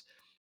this,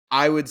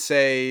 I would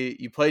say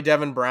you play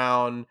Devin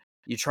Brown,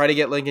 you try to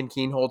get Lincoln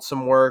Kienholz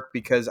some work,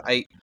 because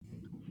I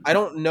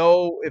don't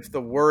know if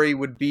the worry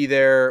would be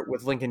there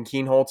with Lincoln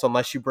Kienholz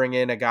unless you bring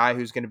in a guy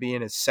who's going to be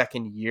in his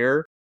second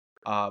year.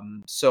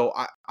 So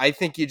I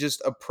think you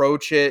just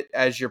approach it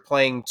as you're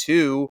playing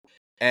 2,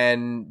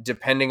 and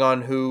depending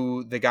on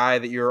who the guy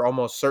that you're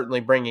almost certainly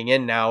bringing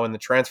in now in the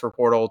transfer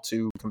portal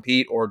to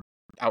compete or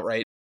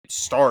outright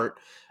start,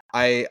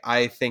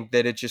 I think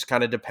that it just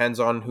kind of depends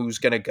on who's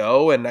going to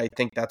go, and I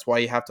think that's why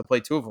you have to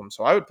play 2 of them.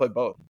 So I would play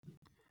both.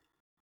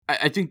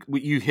 I think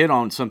you hit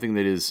on something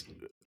that is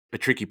a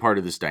tricky part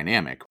of this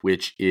dynamic,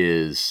 which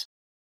is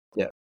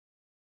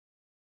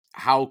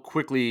how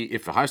quickly,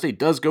 if Ohio State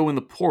does go in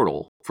the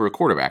portal for a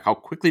quarterback, how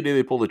quickly do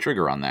they pull the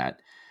trigger on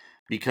that?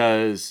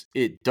 Because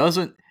it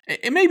doesn't.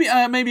 It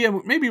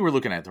maybe we're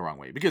looking at it the wrong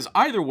way. Because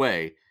either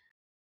way,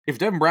 if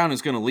Devin Brown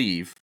is going to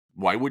leave,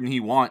 why wouldn't he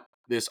want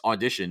this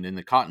audition in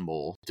the Cotton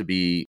Bowl to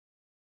be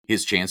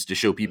his chance to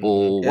show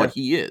people what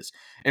he is?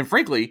 And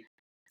frankly,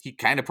 he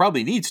kind of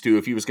probably needs to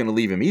if he was going to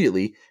leave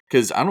immediately,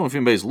 because I don't know if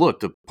anybody's looked,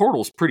 the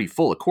portal's pretty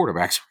full of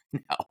quarterbacks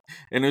right now.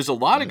 And there's a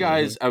lot of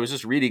guys. I was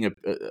just reading,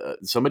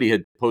 somebody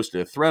had posted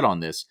a thread on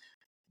this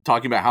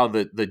talking about how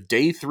the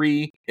day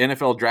 3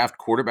 NFL draft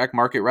quarterback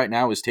market right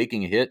now is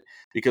taking a hit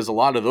because a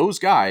lot of those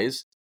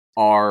guys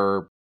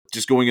are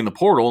just going in the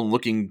portal and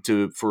looking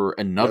for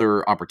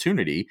another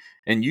opportunity.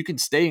 And you can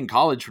stay in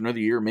college for another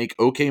year, make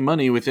okay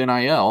money with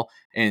NIL,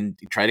 and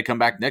try to come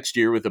back next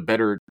year with a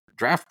better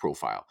draft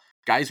profile.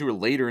 Guys who are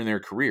later in their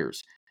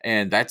careers.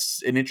 And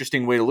that's an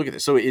interesting way to look at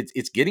this. So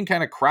it's getting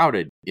kind of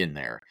crowded in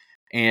there.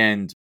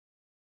 And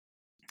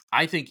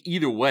I think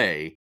either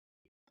way,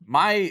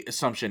 my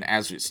assumption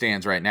as it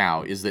stands right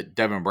now is that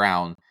Devin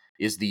Brown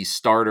is the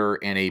starter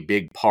and a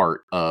big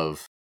part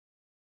of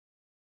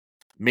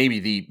maybe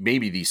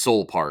the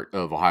sole part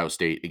of Ohio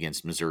State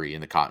against Missouri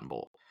in the Cotton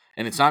Bowl.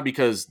 And it's not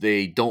because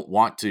they don't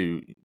want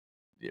to.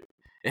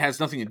 It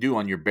has nothing to do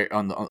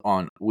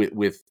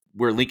with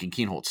where Lincoln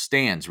Kienholz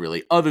stands,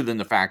 really, other than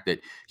the fact that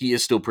he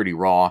is still pretty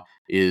raw,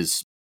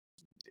 is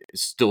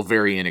still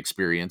very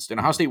inexperienced, and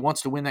Ohio State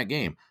wants to win that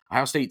game.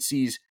 Ohio State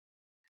sees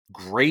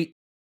great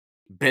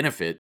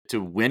benefit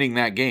to winning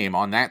that game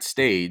on that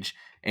stage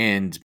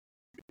and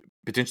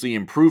potentially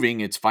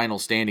improving its final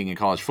standing in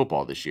college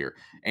football this year.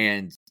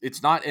 And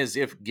it's not as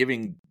if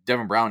giving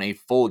Devin Brown a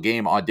full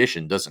game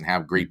audition doesn't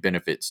have great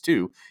benefits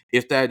too,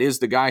 if that is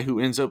the guy who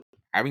ends up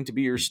having to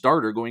be your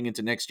starter going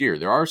into next year.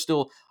 There are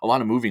still a lot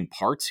of moving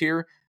parts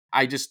here.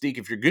 I just think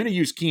if you're going to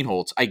use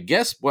Kienholz, I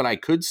guess what I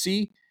could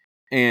see,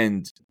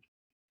 and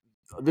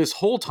this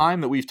whole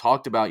time that we've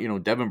talked about,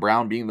 Devin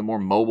Brown being the more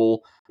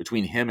mobile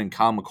between him and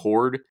Kyle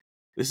McCord,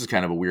 this is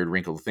kind of a weird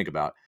wrinkle to think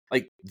about.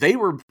 Like, they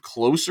were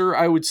closer,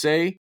 I would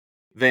say,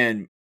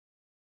 than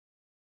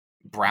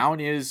Brown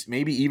is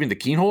maybe even to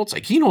Kienholz.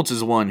 Like, Kienholz is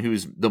the one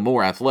who's the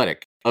more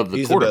athletic of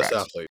the quarterbacks. The best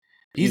athlete.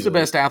 He's the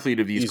best athlete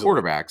of these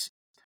quarterbacks.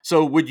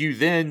 So would you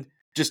then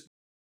just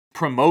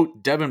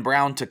promote Devin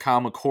Brown to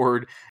Kyle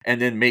McCord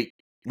and then make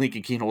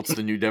Lincoln Kienholz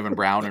the new Devin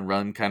Brown and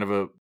run kind of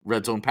a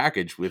red zone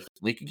package with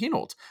Lincoln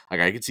Kienholz? Like,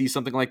 I could see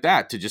something like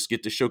that to just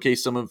get to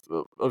showcase some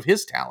of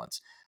his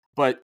talents.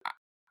 But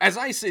as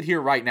I sit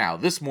here right now,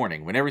 this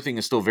morning, when everything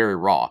is still very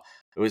raw,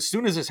 As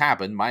soon as this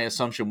happened, my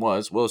assumption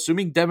was, well,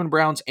 assuming Devin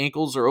Brown's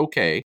ankles are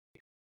okay,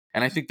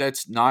 and I think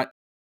that's not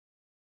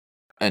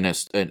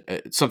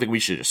something we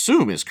should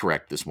assume is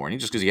correct this morning,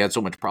 just because he had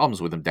so much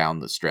problems with him down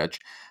the stretch.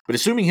 But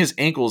assuming his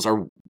ankles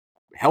are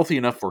healthy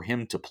enough for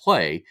him to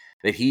play,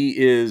 that he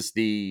is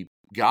the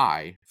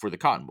guy for the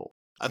Cotton Bowl.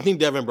 I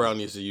think Devin Brown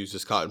needs to use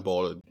this Cotton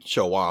Bowl to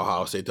show why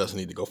Ohio State doesn't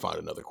need to go find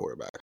another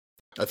quarterback.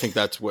 I think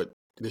that's what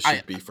this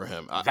should be for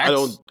him. I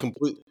don't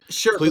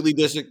completely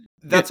disagree.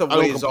 That's a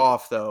ways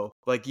off, though.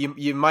 Like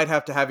you might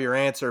have to have your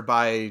answer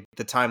by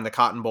the time the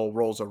Cotton Bowl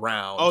rolls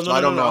around. Oh, no, I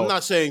don't know. I'm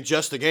not saying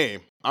just the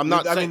game. I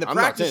mean, the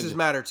practices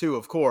matter too,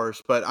 of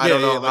course, but I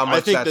don't know how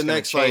much that's going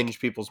to change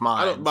people's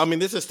minds. I mean,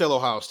 this is still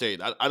Ohio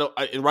State.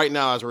 And right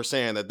now, as we're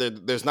saying,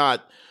 that there's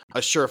not a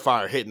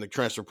surefire hit in the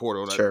transfer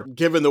portal. Sure.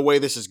 Given the way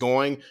this is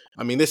going,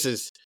 I mean, this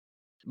is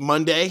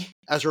Monday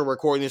as we're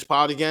recording this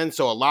pod again,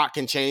 so a lot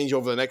can change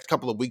over the next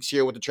couple of weeks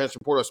here with the transfer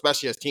portal,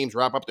 especially as teams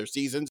wrap up their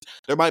seasons.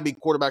 There might be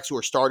quarterbacks who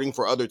are starting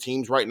for other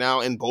teams right now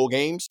in bowl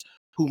games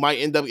who might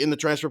end up in the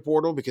transfer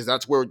portal because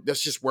that's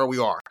just where we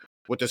are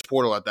with this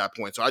portal at that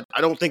point. So I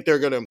don't think they're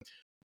going to,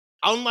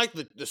 unlike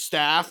the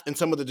staff and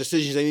some of the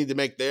decisions they need to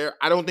make there,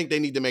 I don't think they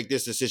need to make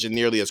this decision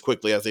nearly as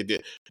quickly as they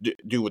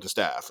do with the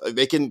staff.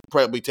 They can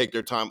probably take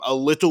their time a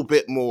little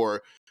bit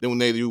more than when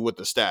they do with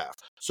the staff.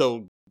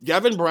 So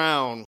Devin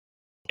Brown,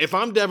 if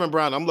I'm Devin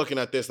Brown, I'm looking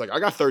at this like I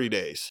got 30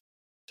 days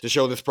to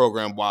show this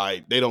program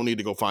why they don't need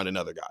to go find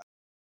another guy.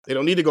 They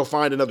don't need to go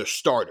find another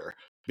starter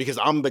because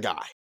I'm the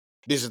guy.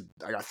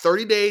 I got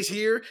 30 days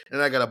here,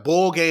 and I got a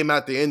bowl game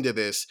at the end of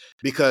this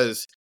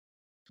because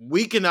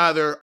we can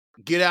either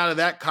get out of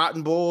that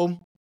Cotton Bowl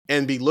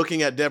and be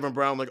looking at Devin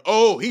Brown like,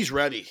 oh, he's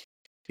ready.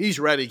 He's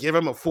ready. Give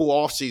him a full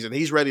offseason.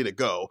 He's ready to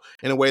go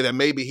in a way that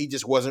maybe he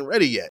just wasn't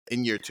ready yet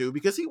in year two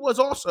because he was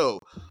also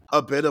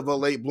a bit of a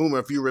late bloomer,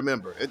 if you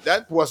remember.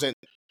 That wasn't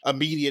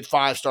immediate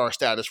 5-star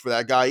status for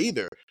that guy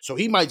either. So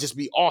he might just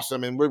be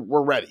awesome, and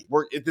we're ready.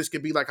 This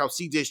could be like how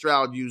C.J.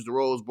 Stroud used the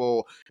Rose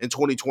Bowl in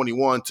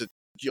 2021 to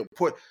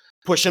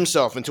push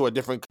himself into a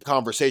different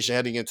conversation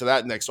heading into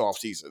that next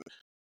offseason.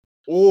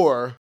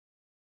 Or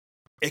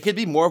it could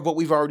be more of what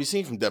we've already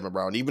seen from Devin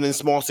Brown, even in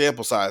small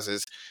sample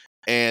sizes.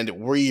 And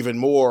we're even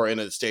more in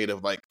a state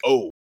of like,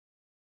 oh,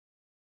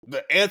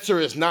 the answer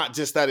is not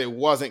just that it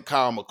wasn't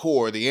Kyle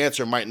McCord. The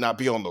answer might not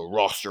be on the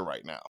roster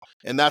right now.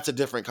 And that's a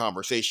different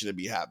conversation to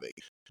be having.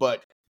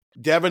 But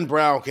Devin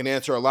Brown can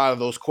answer a lot of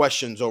those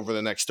questions over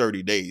the next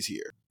 30 days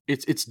here.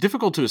 It's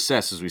difficult to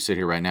assess as we sit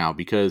here right now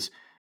because,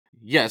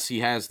 yes, he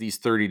has these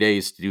 30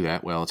 days to do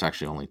that. Well, it's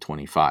actually only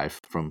 25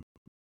 from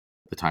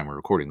the time we're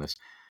recording this.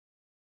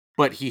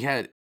 But he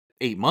had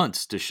 8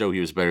 months to show he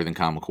was better than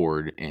Kyle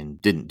McCord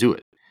and didn't do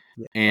it.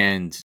 Yeah.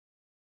 And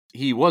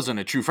he wasn't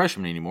a true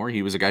freshman anymore.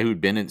 He was a guy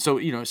who'd been in. So,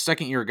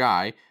 second-year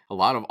guy,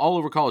 all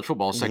over college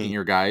football,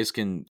 second-year guys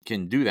can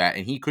do that.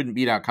 And he couldn't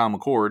beat out Kyle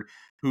McCord,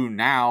 who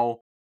now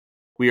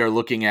we are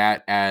looking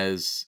at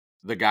as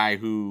the guy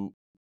who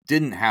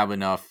didn't have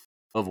enough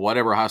of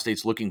whatever Ohio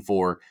State's looking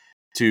for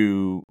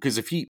to, because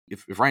if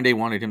Ryan Day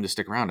wanted him to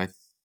stick around, I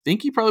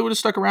think he probably would have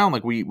stuck around.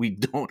 Like we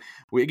don't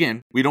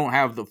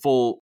have the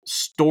full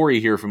story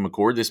here from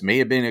McCord. This may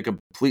have been a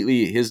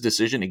completely his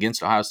decision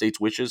against Ohio State's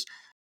wishes.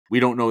 We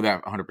don't know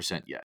that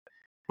 100% yet.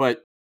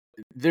 But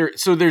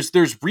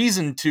there's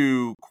reason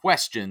to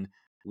question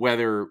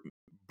whether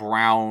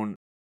Brown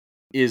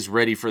is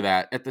ready for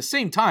that. At the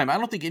same time, I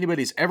don't think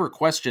anybody's ever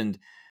questioned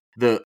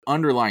the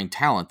underlying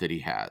talent that he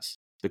has.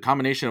 The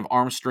combination of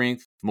arm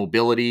strength,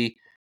 mobility,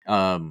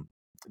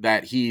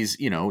 that he's,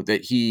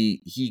 that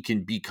he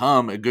can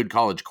become a good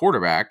college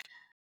quarterback.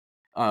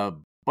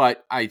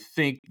 But I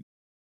think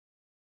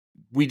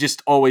we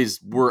just always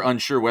were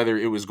unsure whether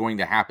it was going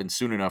to happen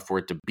soon enough for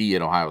it to be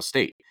at Ohio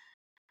State.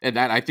 And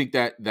I think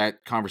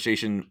that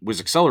conversation was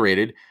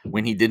accelerated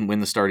when he didn't win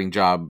the starting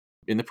job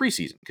in the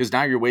preseason, because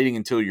now you're waiting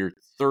until your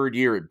third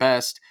year at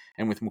best.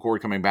 And with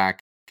McCord coming back,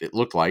 it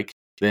looked like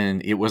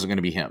then it wasn't going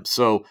to be him.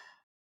 So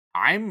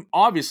I'm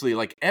obviously,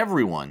 like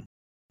everyone,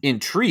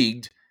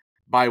 intrigued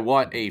by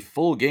what a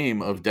full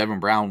game of Devin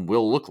Brown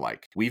will look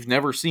like. We've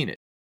never seen it,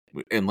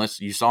 unless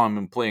you saw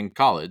him playing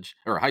college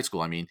or high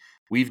school. I mean,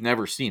 we've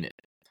never seen it.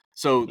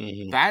 So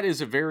that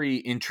is a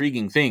very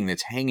intriguing thing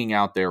that's hanging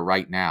out there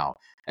right now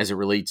as it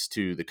relates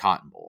to the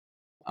Cotton Bowl.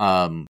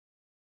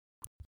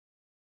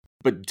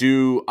 But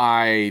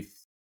can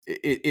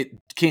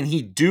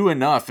he do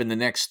enough in the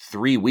next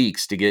 3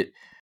 weeks to get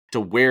to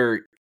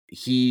where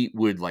he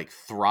would like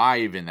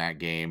thrive in that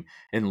game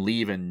and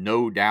leave a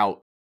no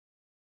doubt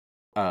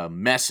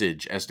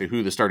message as to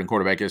who the starting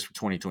quarterback is for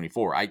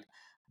 2024?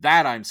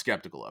 I'm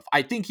skeptical of.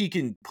 I think he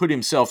can put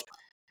himself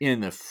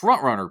in the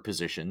front runner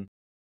position,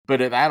 but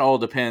that all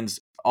depends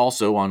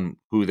also on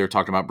who they're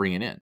talking about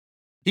bringing in.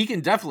 He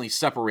can definitely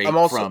separate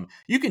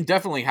you can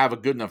definitely have a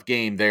good enough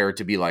game there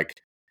to be like,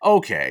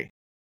 okay,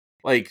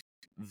 like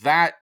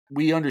that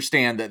we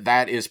understand that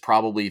that is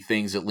probably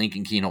things that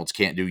Lincoln Kienholz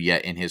can't do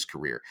yet in his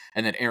career,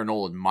 and that Aaron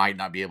Nolan might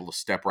not be able to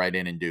step right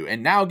in and do.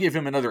 And now give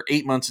him another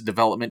 8 months of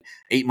development,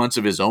 8 months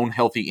of his own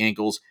healthy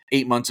ankles,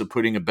 8 months of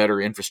putting a better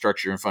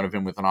infrastructure in front of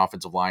him with an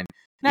offensive line.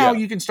 Now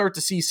you can start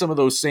to see some of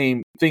those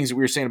same things that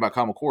we were saying about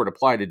Kyle McCord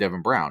apply to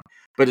Devin Brown.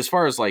 But as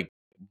far as like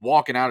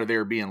walking out of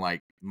there being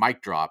like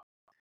mic drop,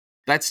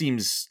 that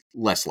seems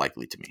less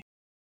likely to me.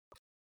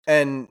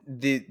 And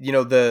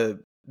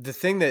the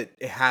thing that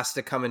has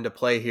to come into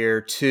play here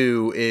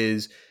too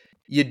is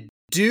I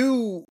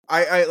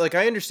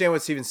understand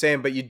what Steven's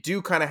saying, but you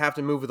do kind of have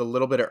to move with a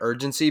little bit of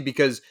urgency,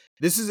 because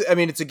this is, I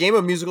mean, it's a game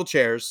of musical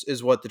chairs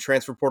is what the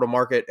transfer portal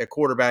market at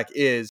quarterback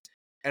is.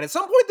 And at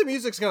some point the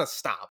music's going to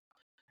stop.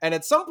 And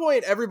at some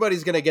point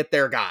everybody's going to get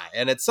their guy.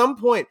 And at some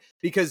point,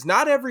 because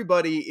not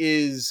everybody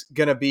is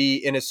going to be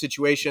in a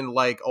situation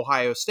like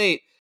Ohio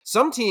State,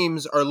 some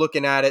teams are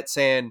looking at it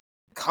saying,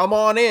 come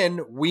on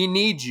in, we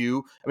need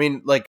you. I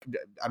mean, like,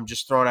 I'm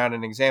just throwing out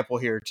an example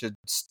here to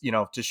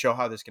show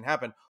how this can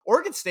happen.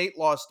 Oregon State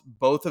lost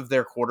both of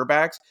their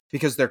quarterbacks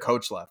because their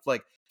coach left.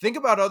 Like, think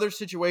about other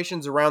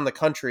situations around the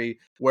country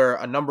where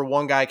a number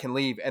one guy can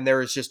leave and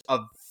there is just a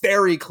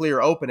very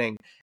clear opening.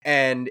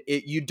 And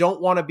you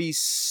don't want to be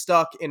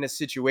stuck in a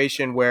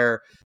situation where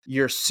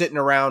you're sitting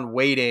around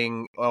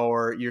waiting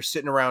or you're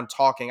sitting around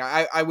talking.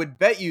 I would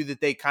bet you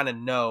that they kind of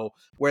know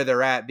where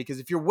they're at,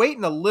 because if you're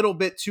waiting a little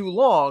bit too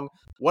long,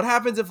 what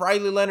happens if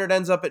Riley Leonard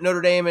ends up at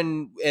Notre Dame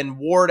and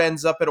Ward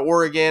ends up at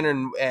Oregon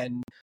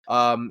and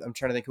I'm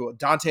trying to think who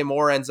Dante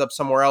Moore ends up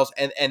somewhere else,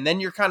 and then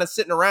you're kind of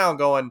sitting around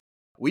going,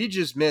 we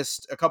just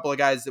missed a couple of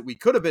guys that we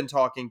could have been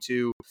talking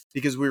to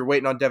because we were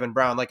waiting on Devin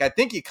Brown. Like, I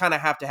think you kind of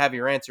have to have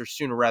your answer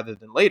sooner rather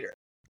than later.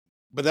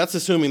 But that's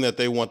assuming that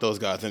they want those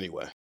guys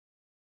anyway.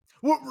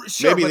 Well,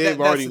 sure, maybe they've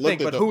already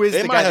looked at them. Who is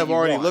they the might guy have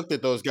already looked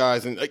at those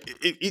guys, and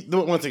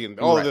once again,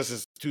 all of this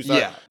is two-sided.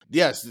 Yeah.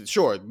 Yes,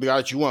 sure, the guy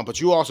that you want,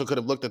 but you also could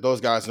have looked at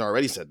those guys and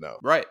already said no.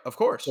 Right, of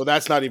course. So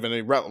that's not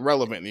even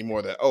relevant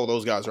anymore. That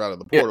those guys are out of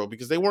the portal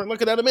because they weren't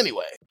looking at them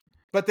anyway.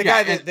 But the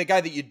guy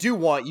that you do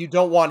want, you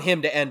don't want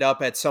him to end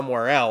up at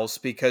somewhere else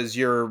because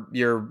you're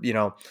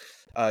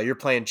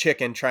playing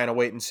chicken trying to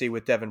wait and see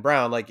with Devin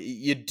Brown. Like,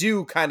 you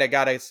do kind of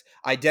got to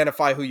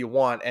identify who you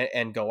want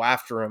and go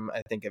after him,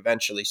 I think,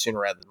 eventually, sooner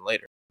rather than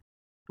later.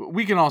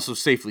 We can also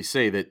safely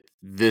say that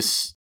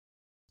this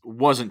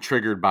wasn't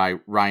triggered by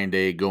Ryan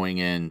Day going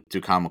in to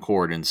Kyle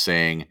McCord and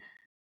saying,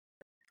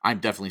 I'm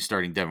definitely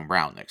starting Devin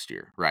Brown next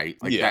year, right?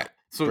 Like that.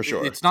 So for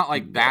sure. It's not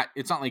like that.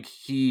 It's not like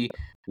he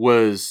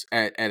was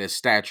at a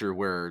stature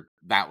where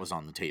that was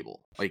on the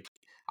table. Like,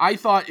 I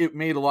thought it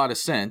made a lot of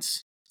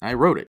sense. I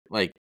wrote it.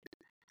 Like,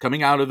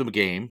 coming out of the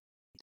game,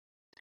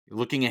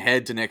 looking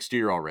ahead to next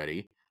year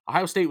already,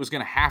 Ohio State was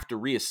going to have to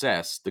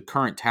reassess the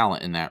current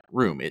talent in that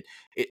room.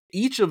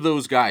 Each of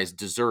those guys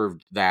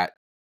deserved that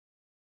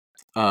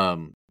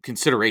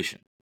consideration.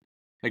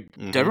 Like,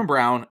 Devin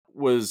Brown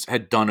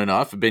had done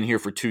enough, had been here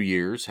for 2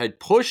 years, had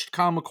pushed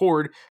Kyle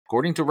McCord,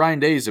 according to Ryan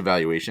Day's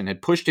evaluation,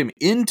 had pushed him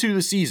into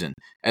the season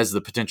as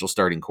the potential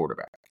starting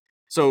quarterback.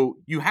 So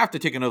you have to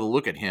take another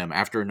look at him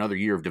after another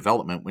year of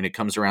development when it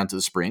comes around to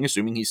the spring,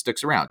 assuming he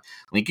sticks around.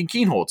 Lincoln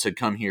Kienholz had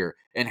come here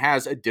and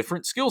has a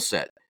different skill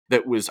set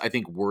that was, I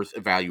think, worth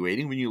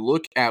evaluating when you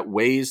look at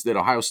ways that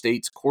Ohio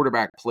State's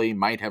quarterback play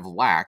might have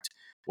lacked,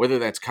 whether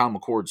that's Kyle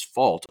McCord's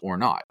fault or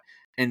not.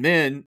 And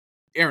then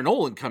Aaron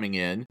Nolan coming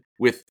in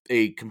with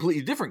a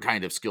completely different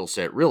kind of skill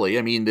set, really.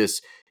 I mean,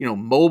 this,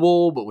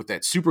 mobile, but with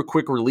that super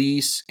quick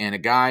release, and a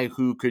guy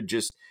who could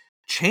just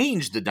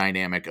change the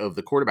dynamic of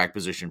the quarterback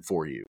position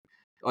for you.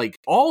 Like,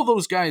 all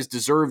those guys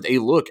deserved a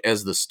look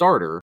as the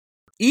starter,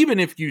 even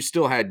if you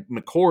still had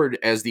McCord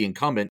as the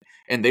incumbent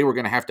and they were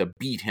going to have to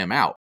beat him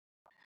out.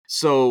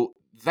 So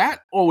that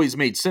always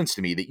made sense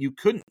to me that you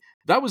couldn't.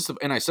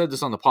 And I said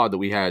this on the pod that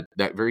we had,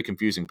 that very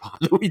confusing pod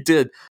that we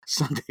did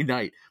Sunday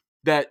night,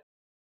 that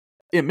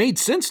it made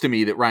sense to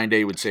me that Ryan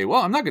Day would say,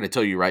 well, I'm not going to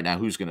tell you right now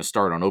who's going to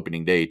start on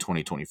opening day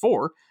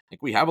 2024.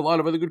 Like, we have a lot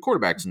of other good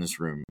quarterbacks in this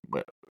room.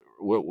 But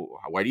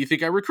why do you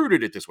think I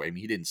recruited it this way? I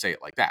mean, he didn't say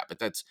it like that, but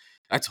that's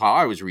how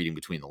I was reading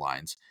between the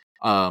lines.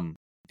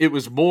 It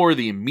was more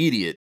the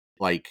immediate,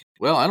 like,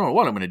 well, I don't know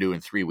what I'm going to do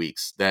in 3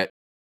 weeks. That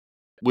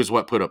was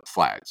what put up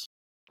flags.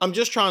 I'm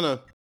just trying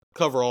to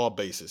cover all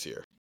bases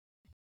here.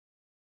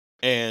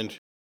 And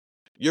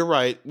you're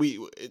right.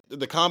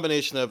 The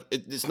combination of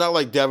it's not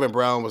like Devin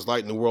Brown was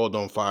lighting the world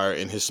on fire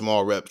in his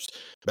small reps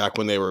back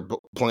when they were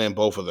playing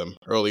both of them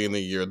early in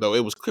the year, though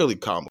it was clearly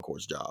Kyle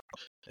McCord's job.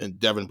 And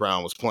Devin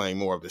Brown was playing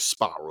more of the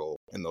spot role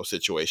in those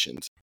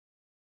situations.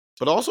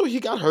 But also, he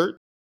got hurt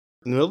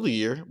in the middle of the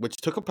year, which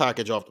took a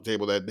package off the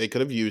table that they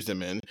could have used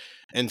him in.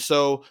 And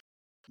so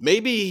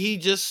maybe he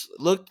just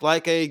looked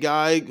like a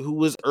guy who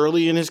was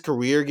early in his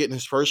career, getting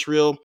his first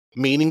real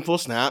meaningful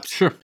snaps.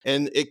 Sure.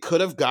 And it could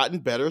have gotten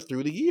better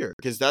through the year,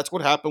 because that's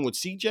what happened with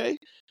CJ.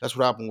 That's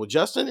what happened with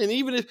Justin. And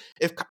even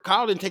if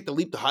Kyle didn't take the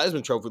leap to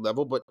Heisman Trophy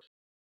level, but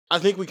I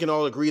think we can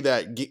all agree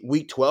that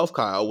week 12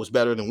 Kyle was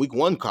better than week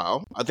 1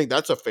 Kyle. I think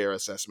that's a fair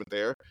assessment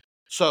there.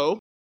 So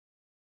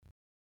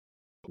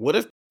what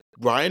if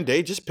Ryan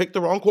Day just picked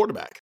the wrong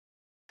quarterback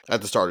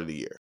at the start of the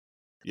year.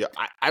 Yeah,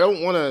 I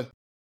don't want to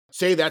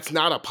say that's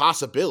not a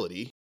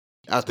possibility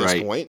at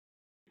this point.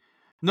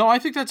 No, I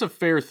think that's a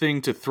fair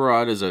thing to throw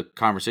out as a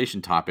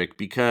conversation topic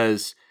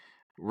because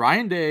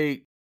Ryan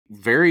Day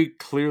very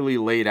clearly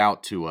laid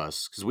out to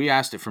us, because we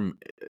asked it from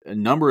a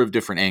number of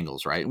different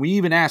angles, right? We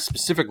even asked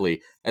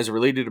specifically as it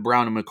related to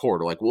Brown and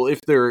McCord, like, well, if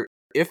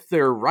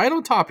they're right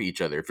on top of each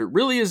other, if it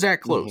really is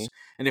that close,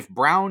 and if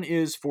Brown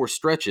is for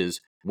stretches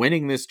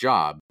winning this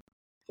job,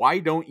 why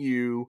don't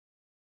you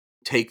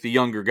take the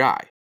younger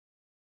guy?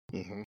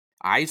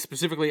 I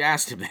specifically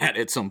asked him that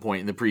at some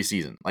point in the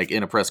preseason, like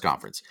in a press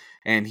conference.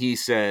 And he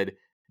said,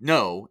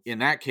 no, in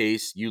that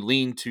case, you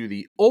lean to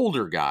the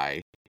older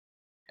guy.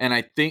 And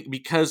I think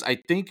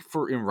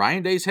in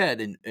Ryan Day's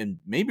head, and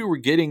maybe we're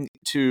getting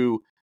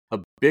to a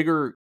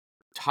bigger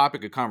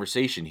topic of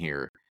conversation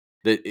here,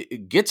 that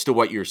it gets to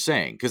what you're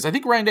saying. Because I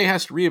think Ryan Day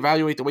has to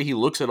reevaluate the way he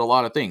looks at a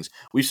lot of things.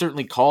 We've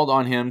certainly called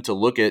on him to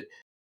look at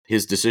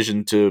his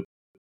decision to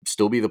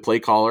still be the play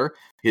caller,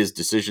 his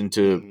decision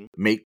to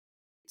make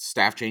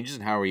staff changes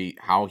and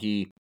how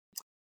he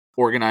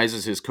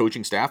organizes his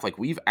coaching staff. Like,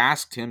 we've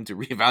asked him to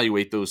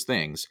reevaluate those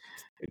things,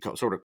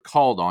 sort of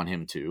called on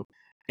him to.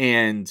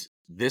 And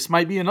this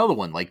might be another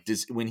one. Like,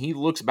 when he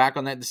looks back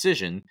on that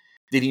decision,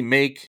 did he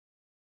make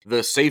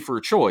the safer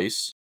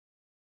choice,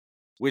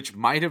 which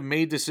might have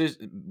made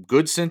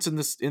good sense at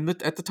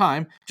the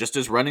time, just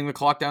as running the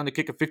clock down to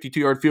kick a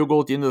 52-yard field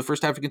goal at the end of the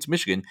first half against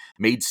Michigan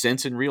made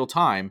sense in real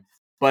time.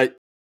 But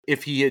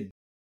if he had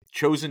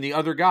chosen the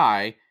other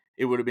guy,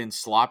 it would have been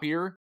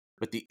sloppier,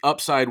 but the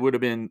upside would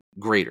have been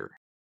greater,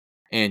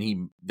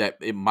 and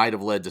it might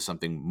have led to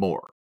something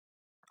more.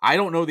 I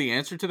don't know the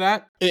answer to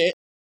that,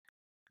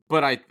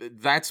 but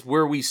that's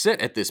where we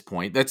sit at this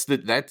point.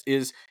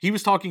 He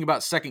was talking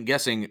about second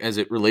guessing as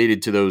it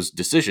related to those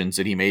decisions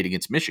that he made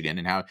against Michigan,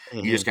 and how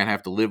you just kind of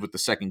have to live with the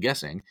second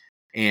guessing,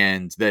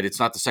 and that it's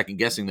not the second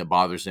guessing that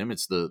bothers him;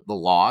 it's the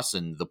loss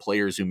and the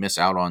players who miss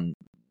out on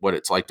what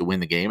it's like to win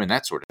the game and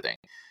that sort of thing.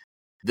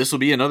 This will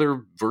be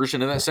another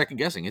version of that second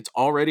guessing. It's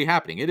already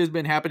happening. It has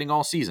been happening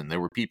all season.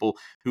 There were people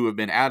who have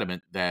been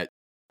adamant that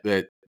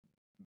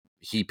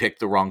he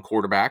picked the wrong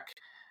quarterback.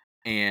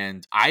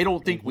 And I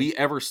don't think we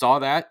ever saw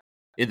that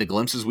in the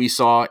glimpses we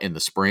saw in the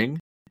spring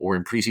or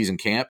in preseason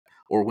camp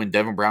or when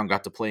Devin Brown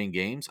got to play in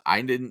games.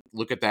 I didn't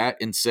look at that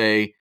and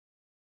say,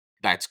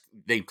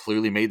 they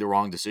clearly made the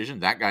wrong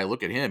decision. That guy,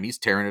 look at him. He's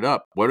tearing it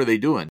up. What are they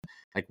doing?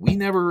 Like, we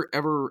never,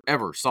 ever,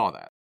 ever saw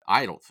that.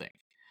 I don't think.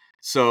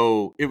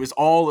 So it was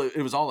all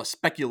a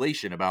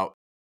speculation about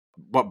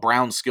what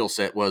Brown's skill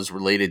set was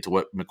related to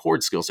what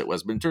McCord's skill set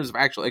was. But in terms of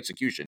actual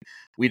execution,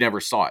 we never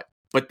saw it.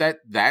 But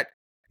that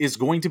is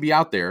going to be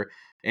out there.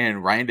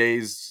 And Ryan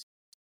Day's,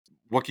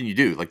 what can you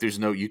do? Like,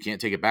 you can't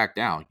take it back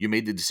down. You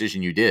made the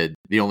decision you did.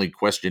 The only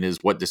question is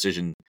what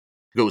decision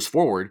goes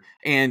forward.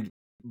 And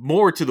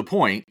more to the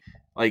point,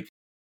 like,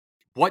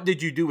 what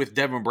did you do with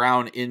Devin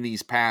Brown in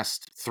these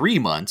past 3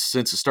 months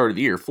since the start of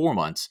the year, 4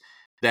 months,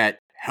 that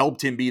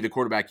helped him be the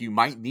quarterback you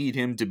might need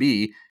him to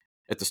be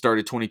at the start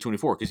of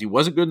 2024? Because he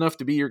wasn't good enough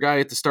to be your guy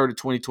at the start of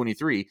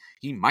 2023.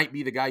 He might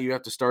be the guy you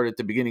have to start at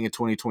the beginning of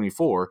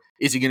 2024.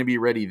 Is he going to be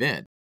ready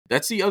then?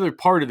 That's the other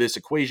part of this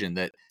equation,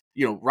 that,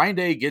 Ryan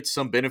Day gets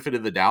some benefit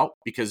of the doubt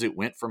because it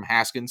went from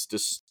Haskins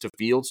to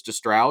Fields to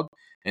Stroud.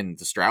 And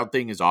the Stroud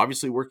thing is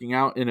obviously working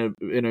out in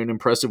an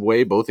impressive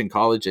way, both in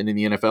college and in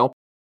the NFL.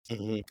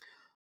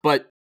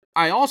 But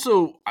I'm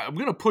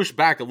going to push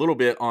back a little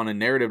bit on a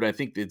narrative that I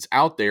think that's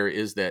out there,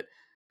 is that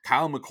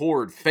Kyle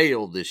McCord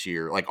failed this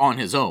year, like, on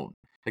his own.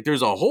 Like,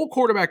 there's a whole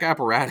quarterback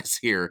apparatus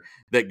here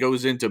that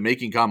goes into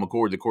making Kyle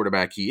McCord the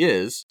quarterback he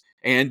is,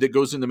 and that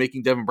goes into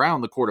making Devin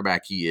Brown the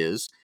quarterback he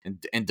is,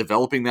 and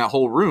developing that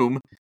whole room.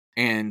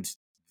 And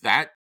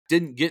that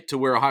didn't get to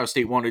where Ohio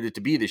State wanted it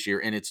to be this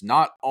year. And it's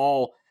not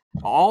all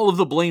of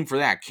the blame for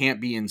that can't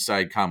be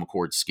inside Kyle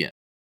McCord's skin.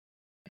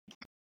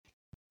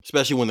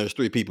 Especially when there's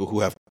three people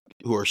who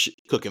are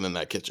cooking in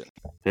that kitchen.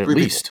 At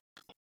least.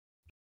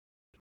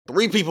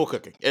 Three people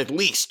cooking. At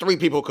least three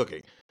people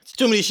cooking. It's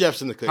too many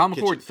chefs in the kitchen. Kyle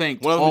McCord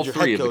thanked all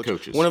three of the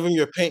coaches. One of them,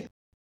 your paint.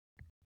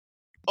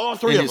 All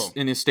three of them.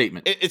 In his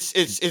statement.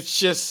 It's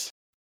just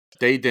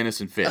Day, Dennis,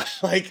 and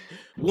Fish. Like,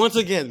 once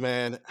again,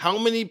 man, how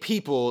many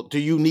people do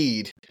you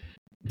need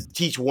to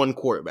teach one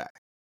quarterback?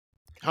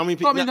 How many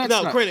people?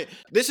 Granted,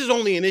 this is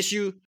only an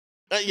issue.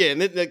 And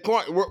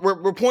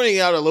we're pointing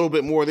out a little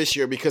bit more this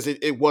year because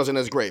it wasn't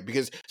as great,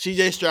 because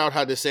C.J. Stroud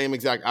had the same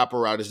exact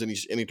apparatus and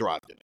he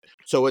thrived in it.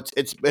 So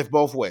it's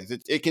both ways.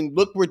 It can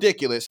look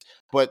ridiculous,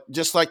 but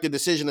just like the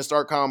decision to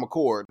start Kyle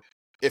McCord,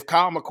 if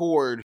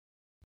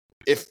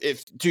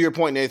to your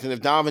point, Nathan,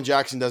 if Donovan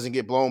Jackson doesn't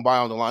get blown by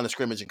on the line of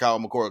scrimmage and Kyle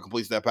McCord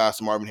completes that pass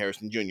to Marvin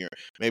Harrison Jr.,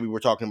 maybe we're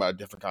talking about a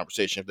different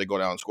conversation if they go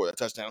down and score that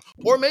touchdown.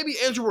 Or maybe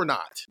Andrew or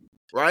not,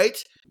 right?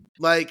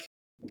 Like,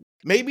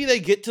 maybe they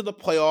get to the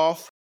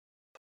playoff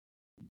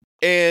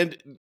and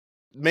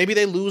maybe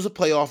they lose a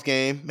playoff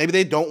game. Maybe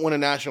they don't win a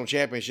national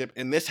championship,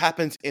 and this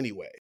happens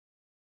anyway.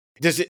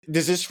 Does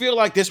this feel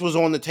like this was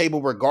on the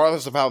table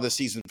regardless of how the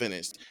season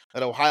finished?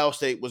 That Ohio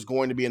State was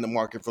going to be in the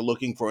market for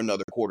looking for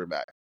another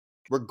quarterback,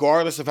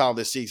 regardless of how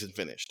this season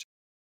finished?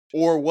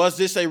 Or was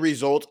this a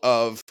result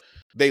of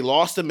they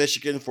lost to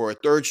Michigan for a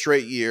third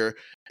straight year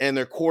and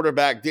their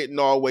quarterback didn't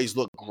always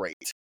look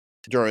great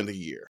during the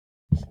year?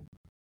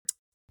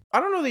 I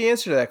don't know the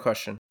answer to that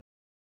question.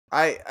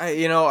 I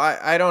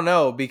don't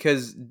know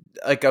because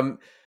like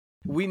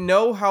we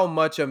know how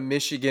much a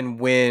Michigan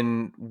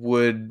win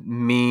would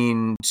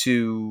mean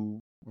to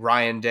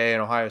Ryan Day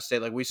and Ohio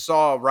State. Like we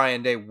saw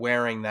Ryan Day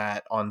wearing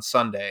that on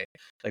Sunday.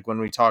 Like when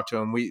we talked to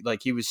him,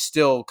 he was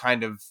still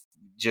kind of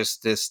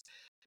just this.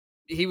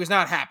 He was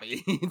not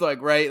happy.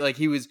 Like right, like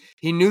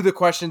he knew the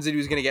questions that he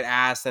was going to get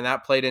asked, and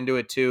that played into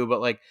it too.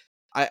 But like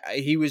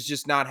he was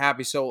just not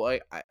happy. So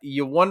like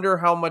you wonder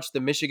how much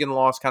the Michigan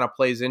loss kind of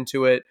plays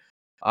into it.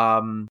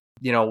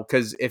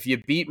 Because if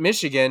you beat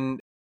Michigan,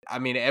 I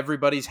mean,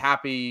 everybody's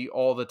happy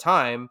all the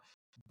time,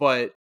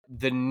 but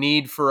the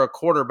need for a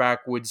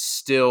quarterback would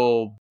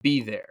still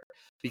be there.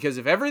 Because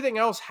if everything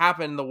else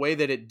happened the way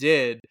that it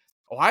did,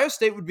 Ohio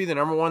State would be the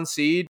number 1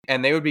 seed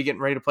and they would be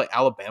getting ready to play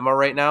Alabama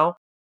right now.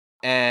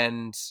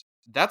 And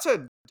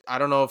I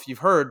don't know if you've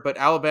heard, but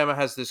Alabama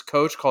has this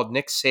coach called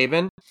Nick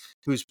Saban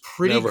who's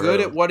pretty Never good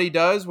heard at of. what he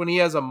does when he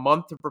has a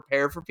month to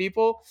prepare for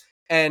people.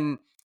 And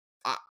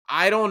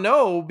I don't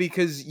know,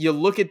 because you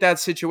look at that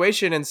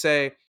situation and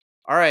say,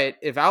 all right,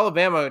 if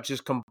Alabama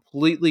just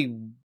completely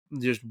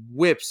just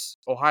whips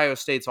Ohio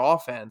State's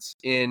offense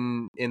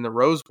in the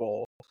Rose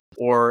Bowl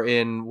or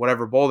in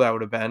whatever bowl that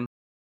would have been,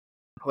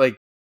 like,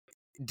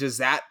 does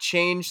that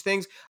change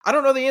things? I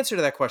don't know the answer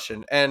to that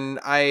question. And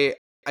I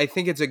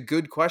think it's a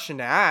good question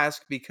to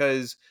ask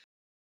because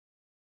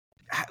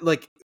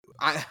like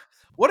I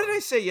what did I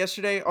say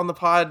yesterday on the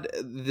pod?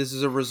 This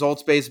is a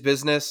results-based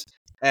business,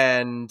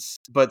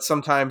 but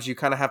sometimes you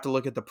kind of have to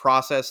look at the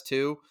process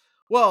too.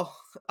 Well,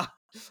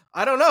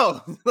 I don't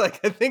know.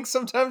 Like I think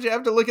sometimes you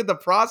have to look at the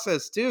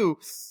process too,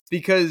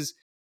 because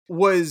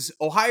was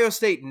Ohio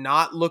State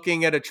not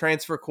looking at a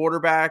transfer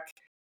quarterback,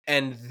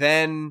 and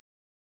then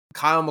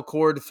Kyle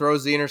McCord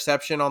throws the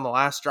interception on the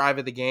last drive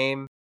of the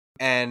game,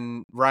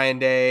 and Ryan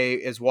Day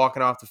is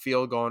walking off the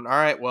field going, all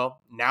right,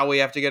 well, now we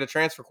have to get a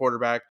transfer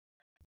quarterback.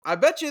 I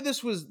bet you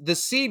the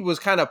seed was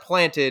kind of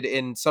planted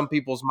in some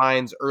people's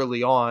minds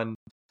early on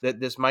that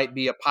this might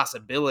be a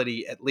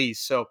possibility at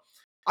least. So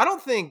I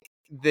don't think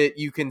that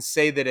you can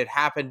say that it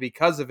happened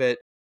because of it,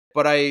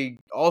 but I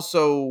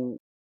also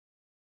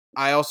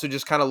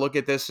just kind of look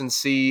at this and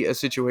see a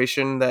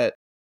situation that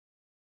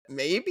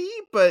maybe,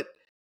 but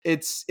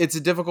it's a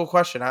difficult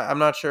question. I'm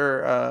not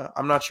sure.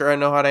 I'm not sure I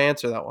know how to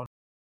answer that one.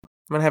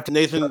 I'm gonna have to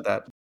think Nathan, about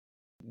that.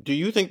 do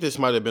you think this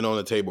might have been on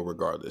the table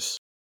regardless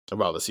of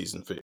how the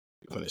season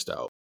finished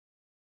out?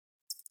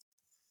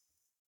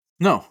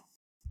 No.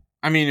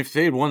 I mean, if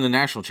they had won the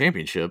national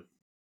championship,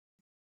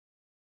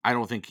 I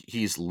don't think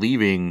he's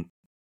leaving.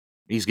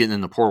 He's getting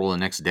in the portal the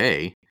next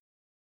day,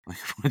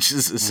 which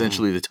is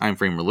essentially the time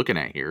frame we're looking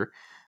at here.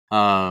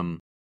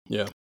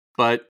 Yeah.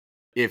 But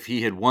if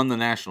he had won the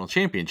national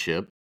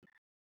championship,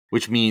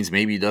 which means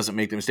maybe he doesn't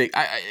make the mistake.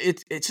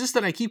 It's just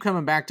that I keep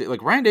coming back to,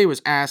 like, Ryan Day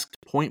was asked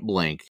point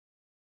blank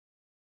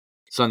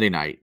Sunday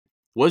night,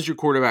 was your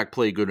quarterback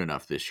play good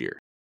enough this year?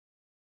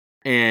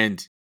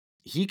 And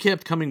he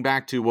kept coming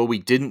back to, well, we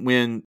didn't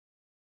win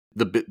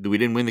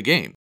the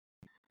game.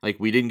 Like,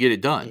 we didn't get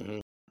it done. Mm-hmm.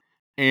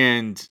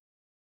 And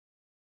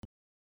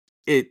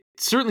it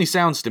certainly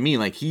sounds to me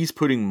like he's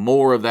putting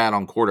more of that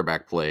on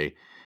quarterback play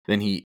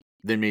than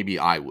maybe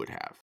I would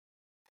have.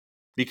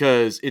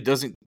 Because it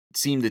doesn't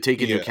seem to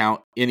take into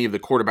account any of the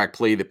quarterback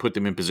play that put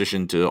them in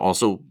position to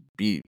also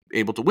be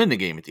able to win the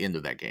game at the end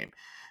of that game.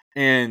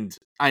 And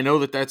I know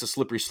that that's a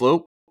slippery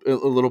slope a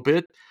little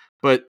bit,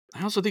 but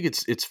I also think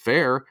it's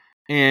fair.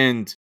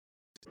 And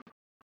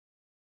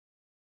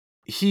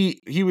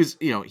he was,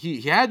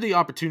 he had the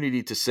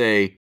opportunity to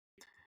say,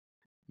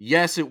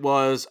 yes, it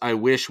was. I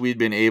wish we'd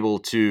been able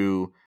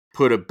to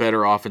put a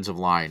better offensive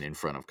line in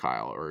front of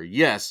Kyle. Or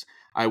yes,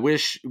 I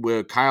wish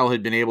Kyle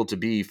had been able to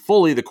be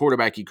fully the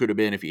quarterback he could have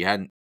been if he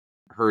hadn't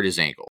hurt his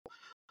ankle.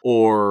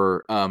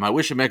 Or I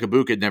wish Emeka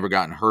Buka had never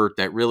gotten hurt.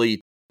 That really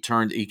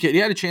turned. He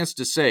had a chance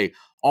to say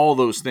all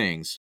those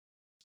things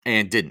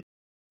and didn't.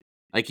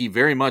 Like, he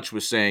very much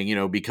was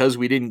saying, because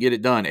we didn't get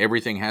it done,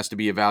 everything has to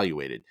be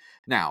evaluated.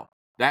 Now,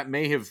 that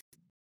may have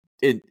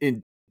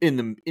in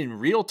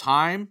real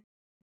time,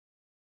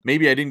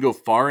 maybe I didn't go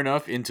far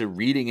enough into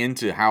reading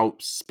into how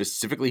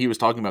specifically he was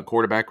talking about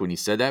quarterback when he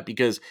said that,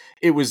 because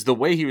it was the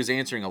way he was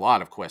answering a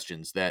lot of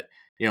questions that,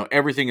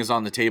 everything is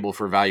on the table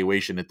for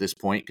evaluation at this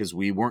point because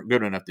we weren't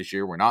good enough this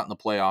year. We're not in the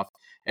playoff.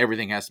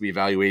 Everything has to be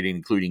evaluated,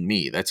 including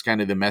me. That's kind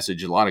of the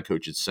message a lot of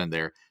coaches send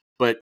there.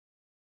 But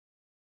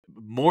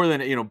more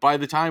than, by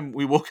the time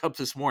we woke up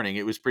this morning,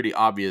 it was pretty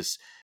obvious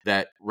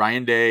that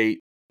Ryan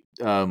Day,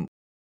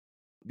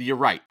 you're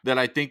right, that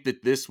I think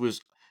that this was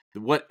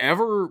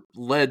whatever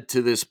led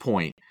to this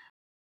point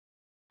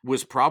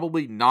was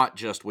probably not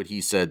just what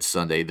he said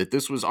Sunday, that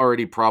this was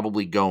already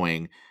probably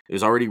going, it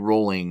was already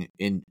rolling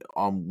in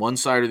on one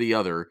side or the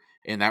other,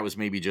 and that was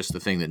maybe just the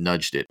thing that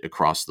nudged it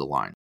across the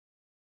line.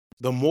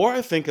 The more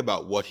I think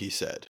about what he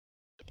said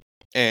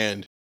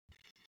and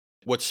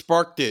what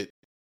sparked it,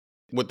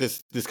 what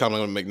this comment I'm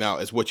going to make now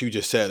is what you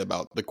just said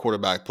about the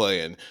quarterback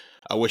play, and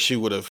I wish he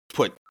would have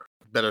put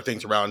better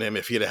things around him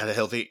if he had had a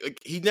healthy.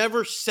 He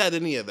never said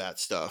any of that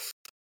stuff.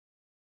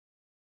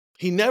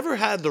 He never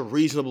had the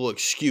reasonable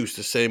excuse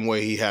the same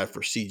way he had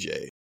for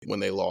CJ when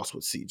they lost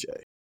with CJ,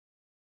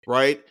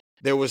 right?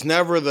 There was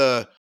never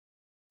the,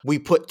 we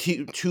put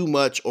too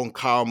much on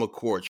Kyle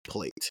McCord's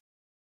plate.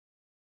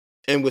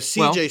 And with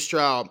CJ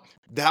Stroud,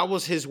 that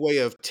was his way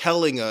of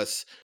telling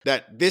us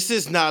that this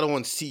is not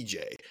on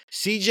CJ.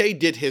 CJ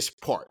did his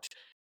part.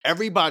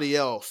 Everybody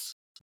else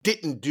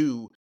didn't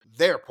do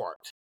their part.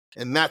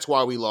 And that's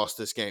why we lost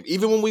this game.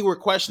 Even when we were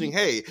questioning,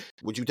 hey,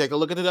 would you take a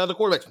look at the other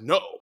quarterbacks? No.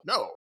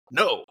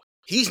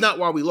 He's not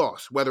why we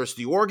lost. Whether it's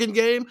the Oregon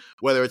game,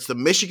 whether it's the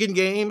Michigan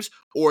games,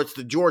 or it's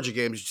the Georgia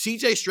games,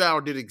 CJ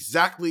Stroud did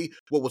exactly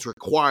what was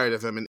required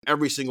of him in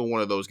every single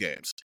one of those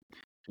games.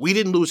 We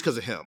didn't lose because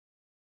of him.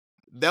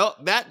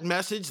 That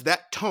message,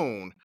 that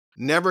tone,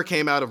 never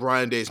came out of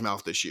Ryan Day's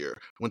mouth this year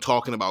when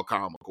talking about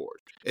Kyle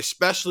McCord,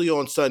 especially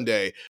on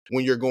Sunday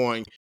when you're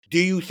going, do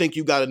you think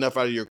you got enough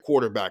out of your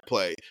quarterback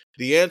play?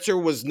 The answer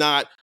was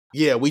not,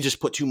 yeah, we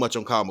just put too much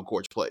on Kyle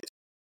McCord's plate.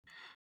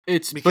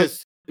 It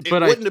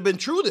wouldn't have been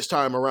true this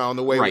time around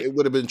the way it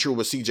would have been true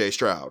with CJ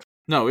Stroud.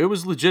 No, it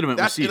was legitimate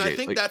with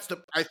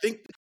CJ. And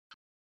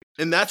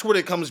and that's what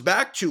it comes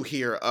back to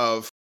here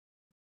of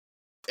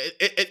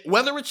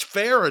whether it's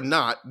fair or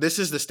not, this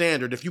is the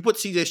standard. If you put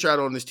CJ Stroud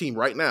on this team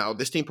right now,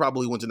 this team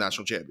probably wins a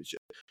national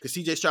championship because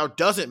CJ Stroud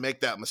doesn't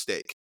make that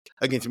mistake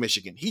against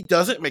Michigan. He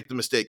doesn't make the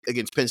mistake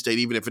against Penn State,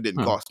 even if it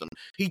didn't cost him.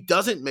 He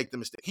doesn't make the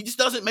mistake. He just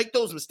doesn't make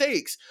those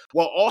mistakes,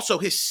 while also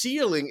his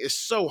ceiling is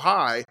so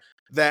high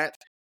that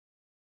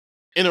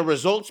in a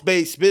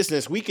results-based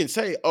business, we can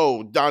say,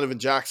 oh, Donovan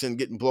Jackson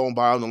getting blown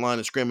by on the line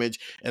of scrimmage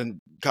and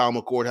Kyle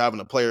McCord having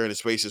a player in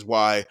his face is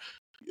why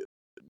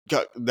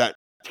that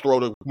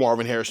throw to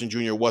Marvin Harrison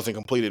Jr. wasn't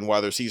completed and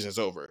why their season's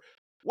over.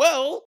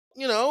 Well,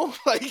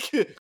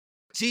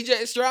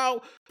 CJ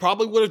Stroud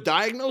probably would have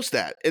diagnosed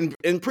that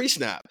in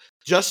pre-snap.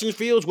 Justin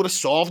Fields would have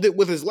solved it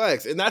with his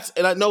legs. And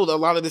I know that a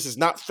lot of this is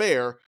not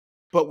fair,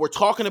 but we're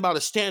talking about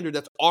a standard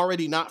that's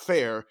already not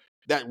fair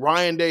that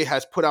Ryan Day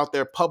has put out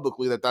there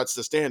publicly that's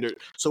the standard.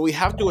 So we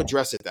have to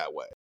address it that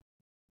way.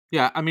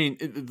 Yeah, I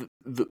mean,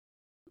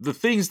 the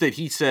things that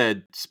he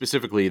said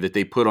specifically that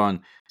they put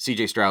on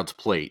CJ Stroud's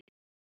plate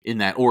in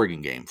that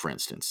Oregon game, for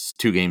instance,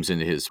 2 games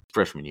into his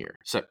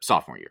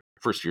sophomore year,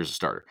 first year as a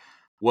starter,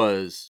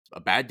 was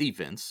a bad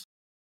defense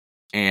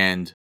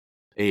and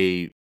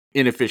a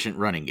inefficient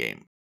running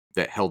game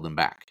that held them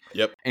back.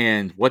 Yep.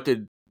 And what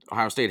did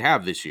Ohio State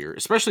have this year,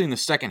 especially in the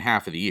second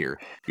half of the year?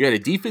 You had a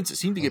defense that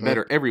seemed to get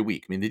better every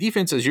week. I mean, the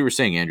defense, as you were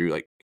saying, Andrew,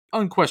 like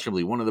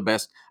unquestionably one of the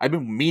best. I've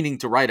been meaning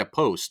to write a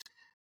post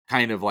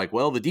kind of like,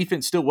 well, the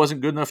defense still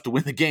wasn't good enough to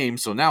win the game,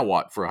 so now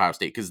what for Ohio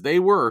State? Because they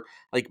were,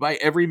 like, by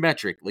every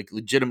metric, like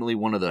legitimately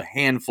one of the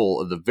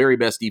handful of the very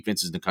best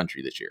defenses in the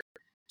country this year.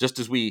 Just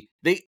as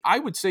I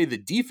would say the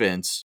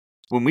defense,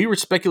 when we were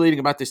speculating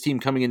about this team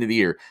coming into the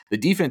year, the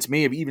defense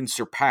may have even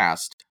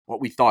surpassed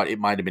what we thought it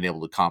might have been able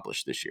to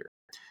accomplish this year.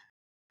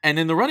 And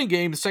in the running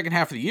game, the second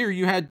half of the year,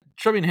 you had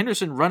Trevion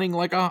Henderson running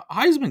like a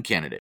Heisman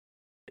candidate.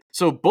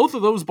 So both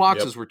of those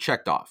boxes were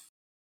checked off.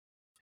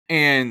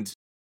 And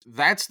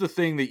that's the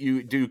thing that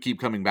you do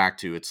keep coming back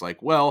to. It's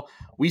like, well,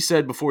 we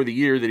said before the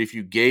year that if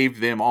you gave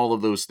them all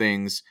of those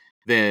things,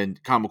 then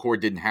Kyle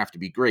McCord didn't have to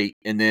be great.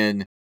 And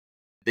then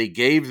they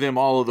gave them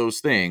all of those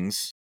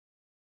things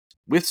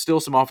with still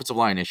some offensive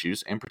line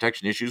issues and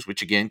protection issues,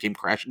 which again came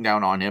crashing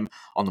down on him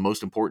on the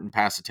most important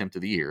pass attempt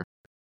of the year.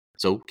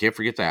 So can't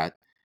forget that.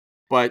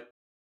 But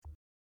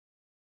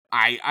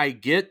I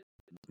get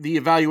the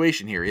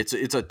evaluation here. It's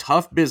a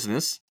tough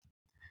business.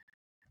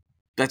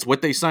 That's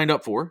what they signed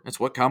up for. That's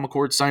what Kyle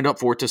McCord signed up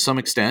for to some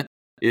extent,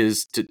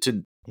 is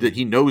to that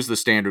he knows the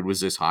standard was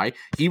this high.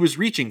 He was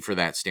reaching for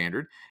that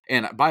standard.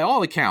 And by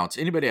all accounts,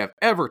 anybody I've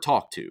ever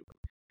talked to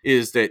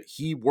is that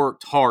he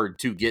worked hard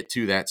to get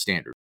to that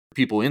standard.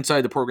 People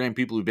inside the program,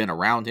 people who've been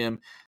around him,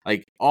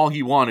 like all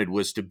he wanted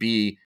was to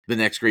be the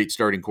next great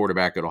starting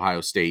quarterback at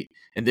Ohio State.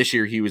 And this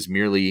year he was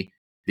merely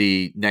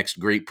the next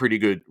great, pretty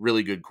good,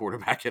 really good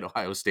quarterback at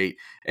Ohio State.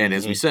 And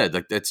as we said,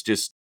 like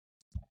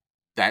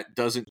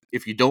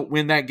if you don't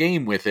win that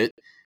game with it,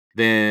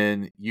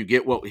 then you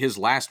get what his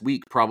last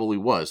week probably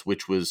was,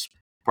 which was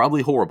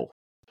probably horrible.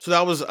 So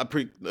that was a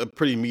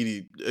pretty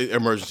meaty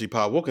emergency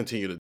pod. We'll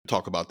continue to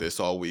talk about this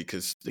all week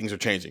because things are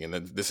changing, and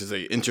this is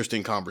an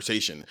interesting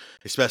conversation,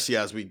 especially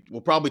as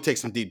we'll probably take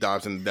some deep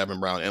dives into Devin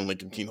Brown and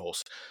Lincoln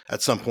Kienholz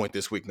at some point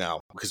this week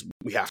now, because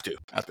we have to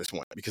at this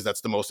point, because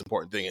that's the most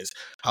important thing is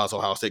how's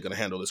Ohio State going to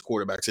handle this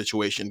quarterback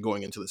situation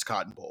going into this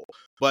Cotton Bowl.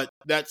 But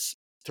that's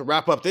to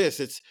wrap up this.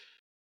 It's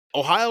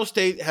Ohio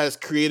State has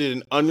created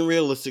an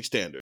unrealistic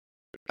standard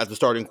at the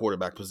starting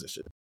quarterback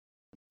position.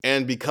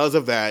 And because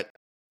of that,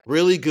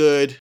 really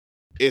good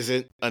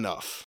isn't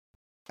enough,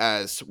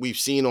 as we've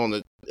seen on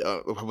the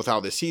with how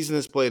this season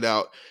has played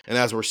out, and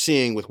as we're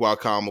seeing with while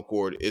Kyle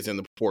McCord is in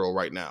the portal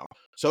right now.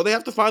 So they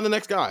have to find the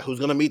next guy who's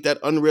going to meet that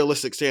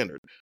unrealistic standard.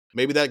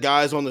 Maybe that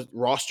guy's on the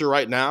roster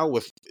right now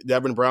with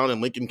Devin Brown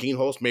and Lincoln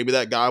Keenholz. Maybe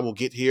that guy will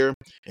get here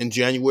in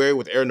January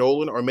with Aaron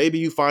Nolan, or maybe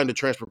you find a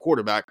transfer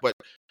quarterback. But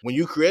when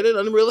you create an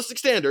unrealistic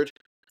standard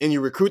and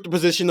you recruit the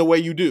position the way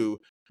you do,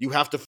 you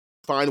have to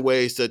find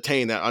ways to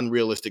attain that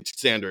unrealistic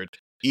standard,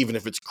 even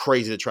if it's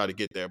crazy to try to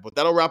get there. But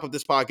that'll wrap up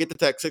this pod. Get the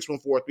text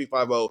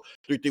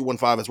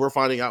 614-350-3315 as we're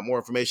finding out more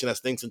information as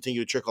things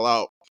continue to trickle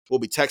out. We'll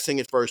be texting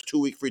it first,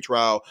 2-week free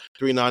trial,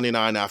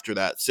 $3.99 after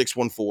that,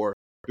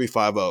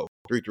 614-350-3315.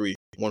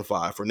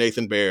 For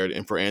Nathan Baird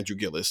and for Andrew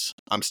Gillis,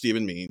 I'm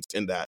Stephen Means,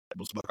 and that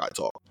was Buckeye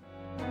Talk.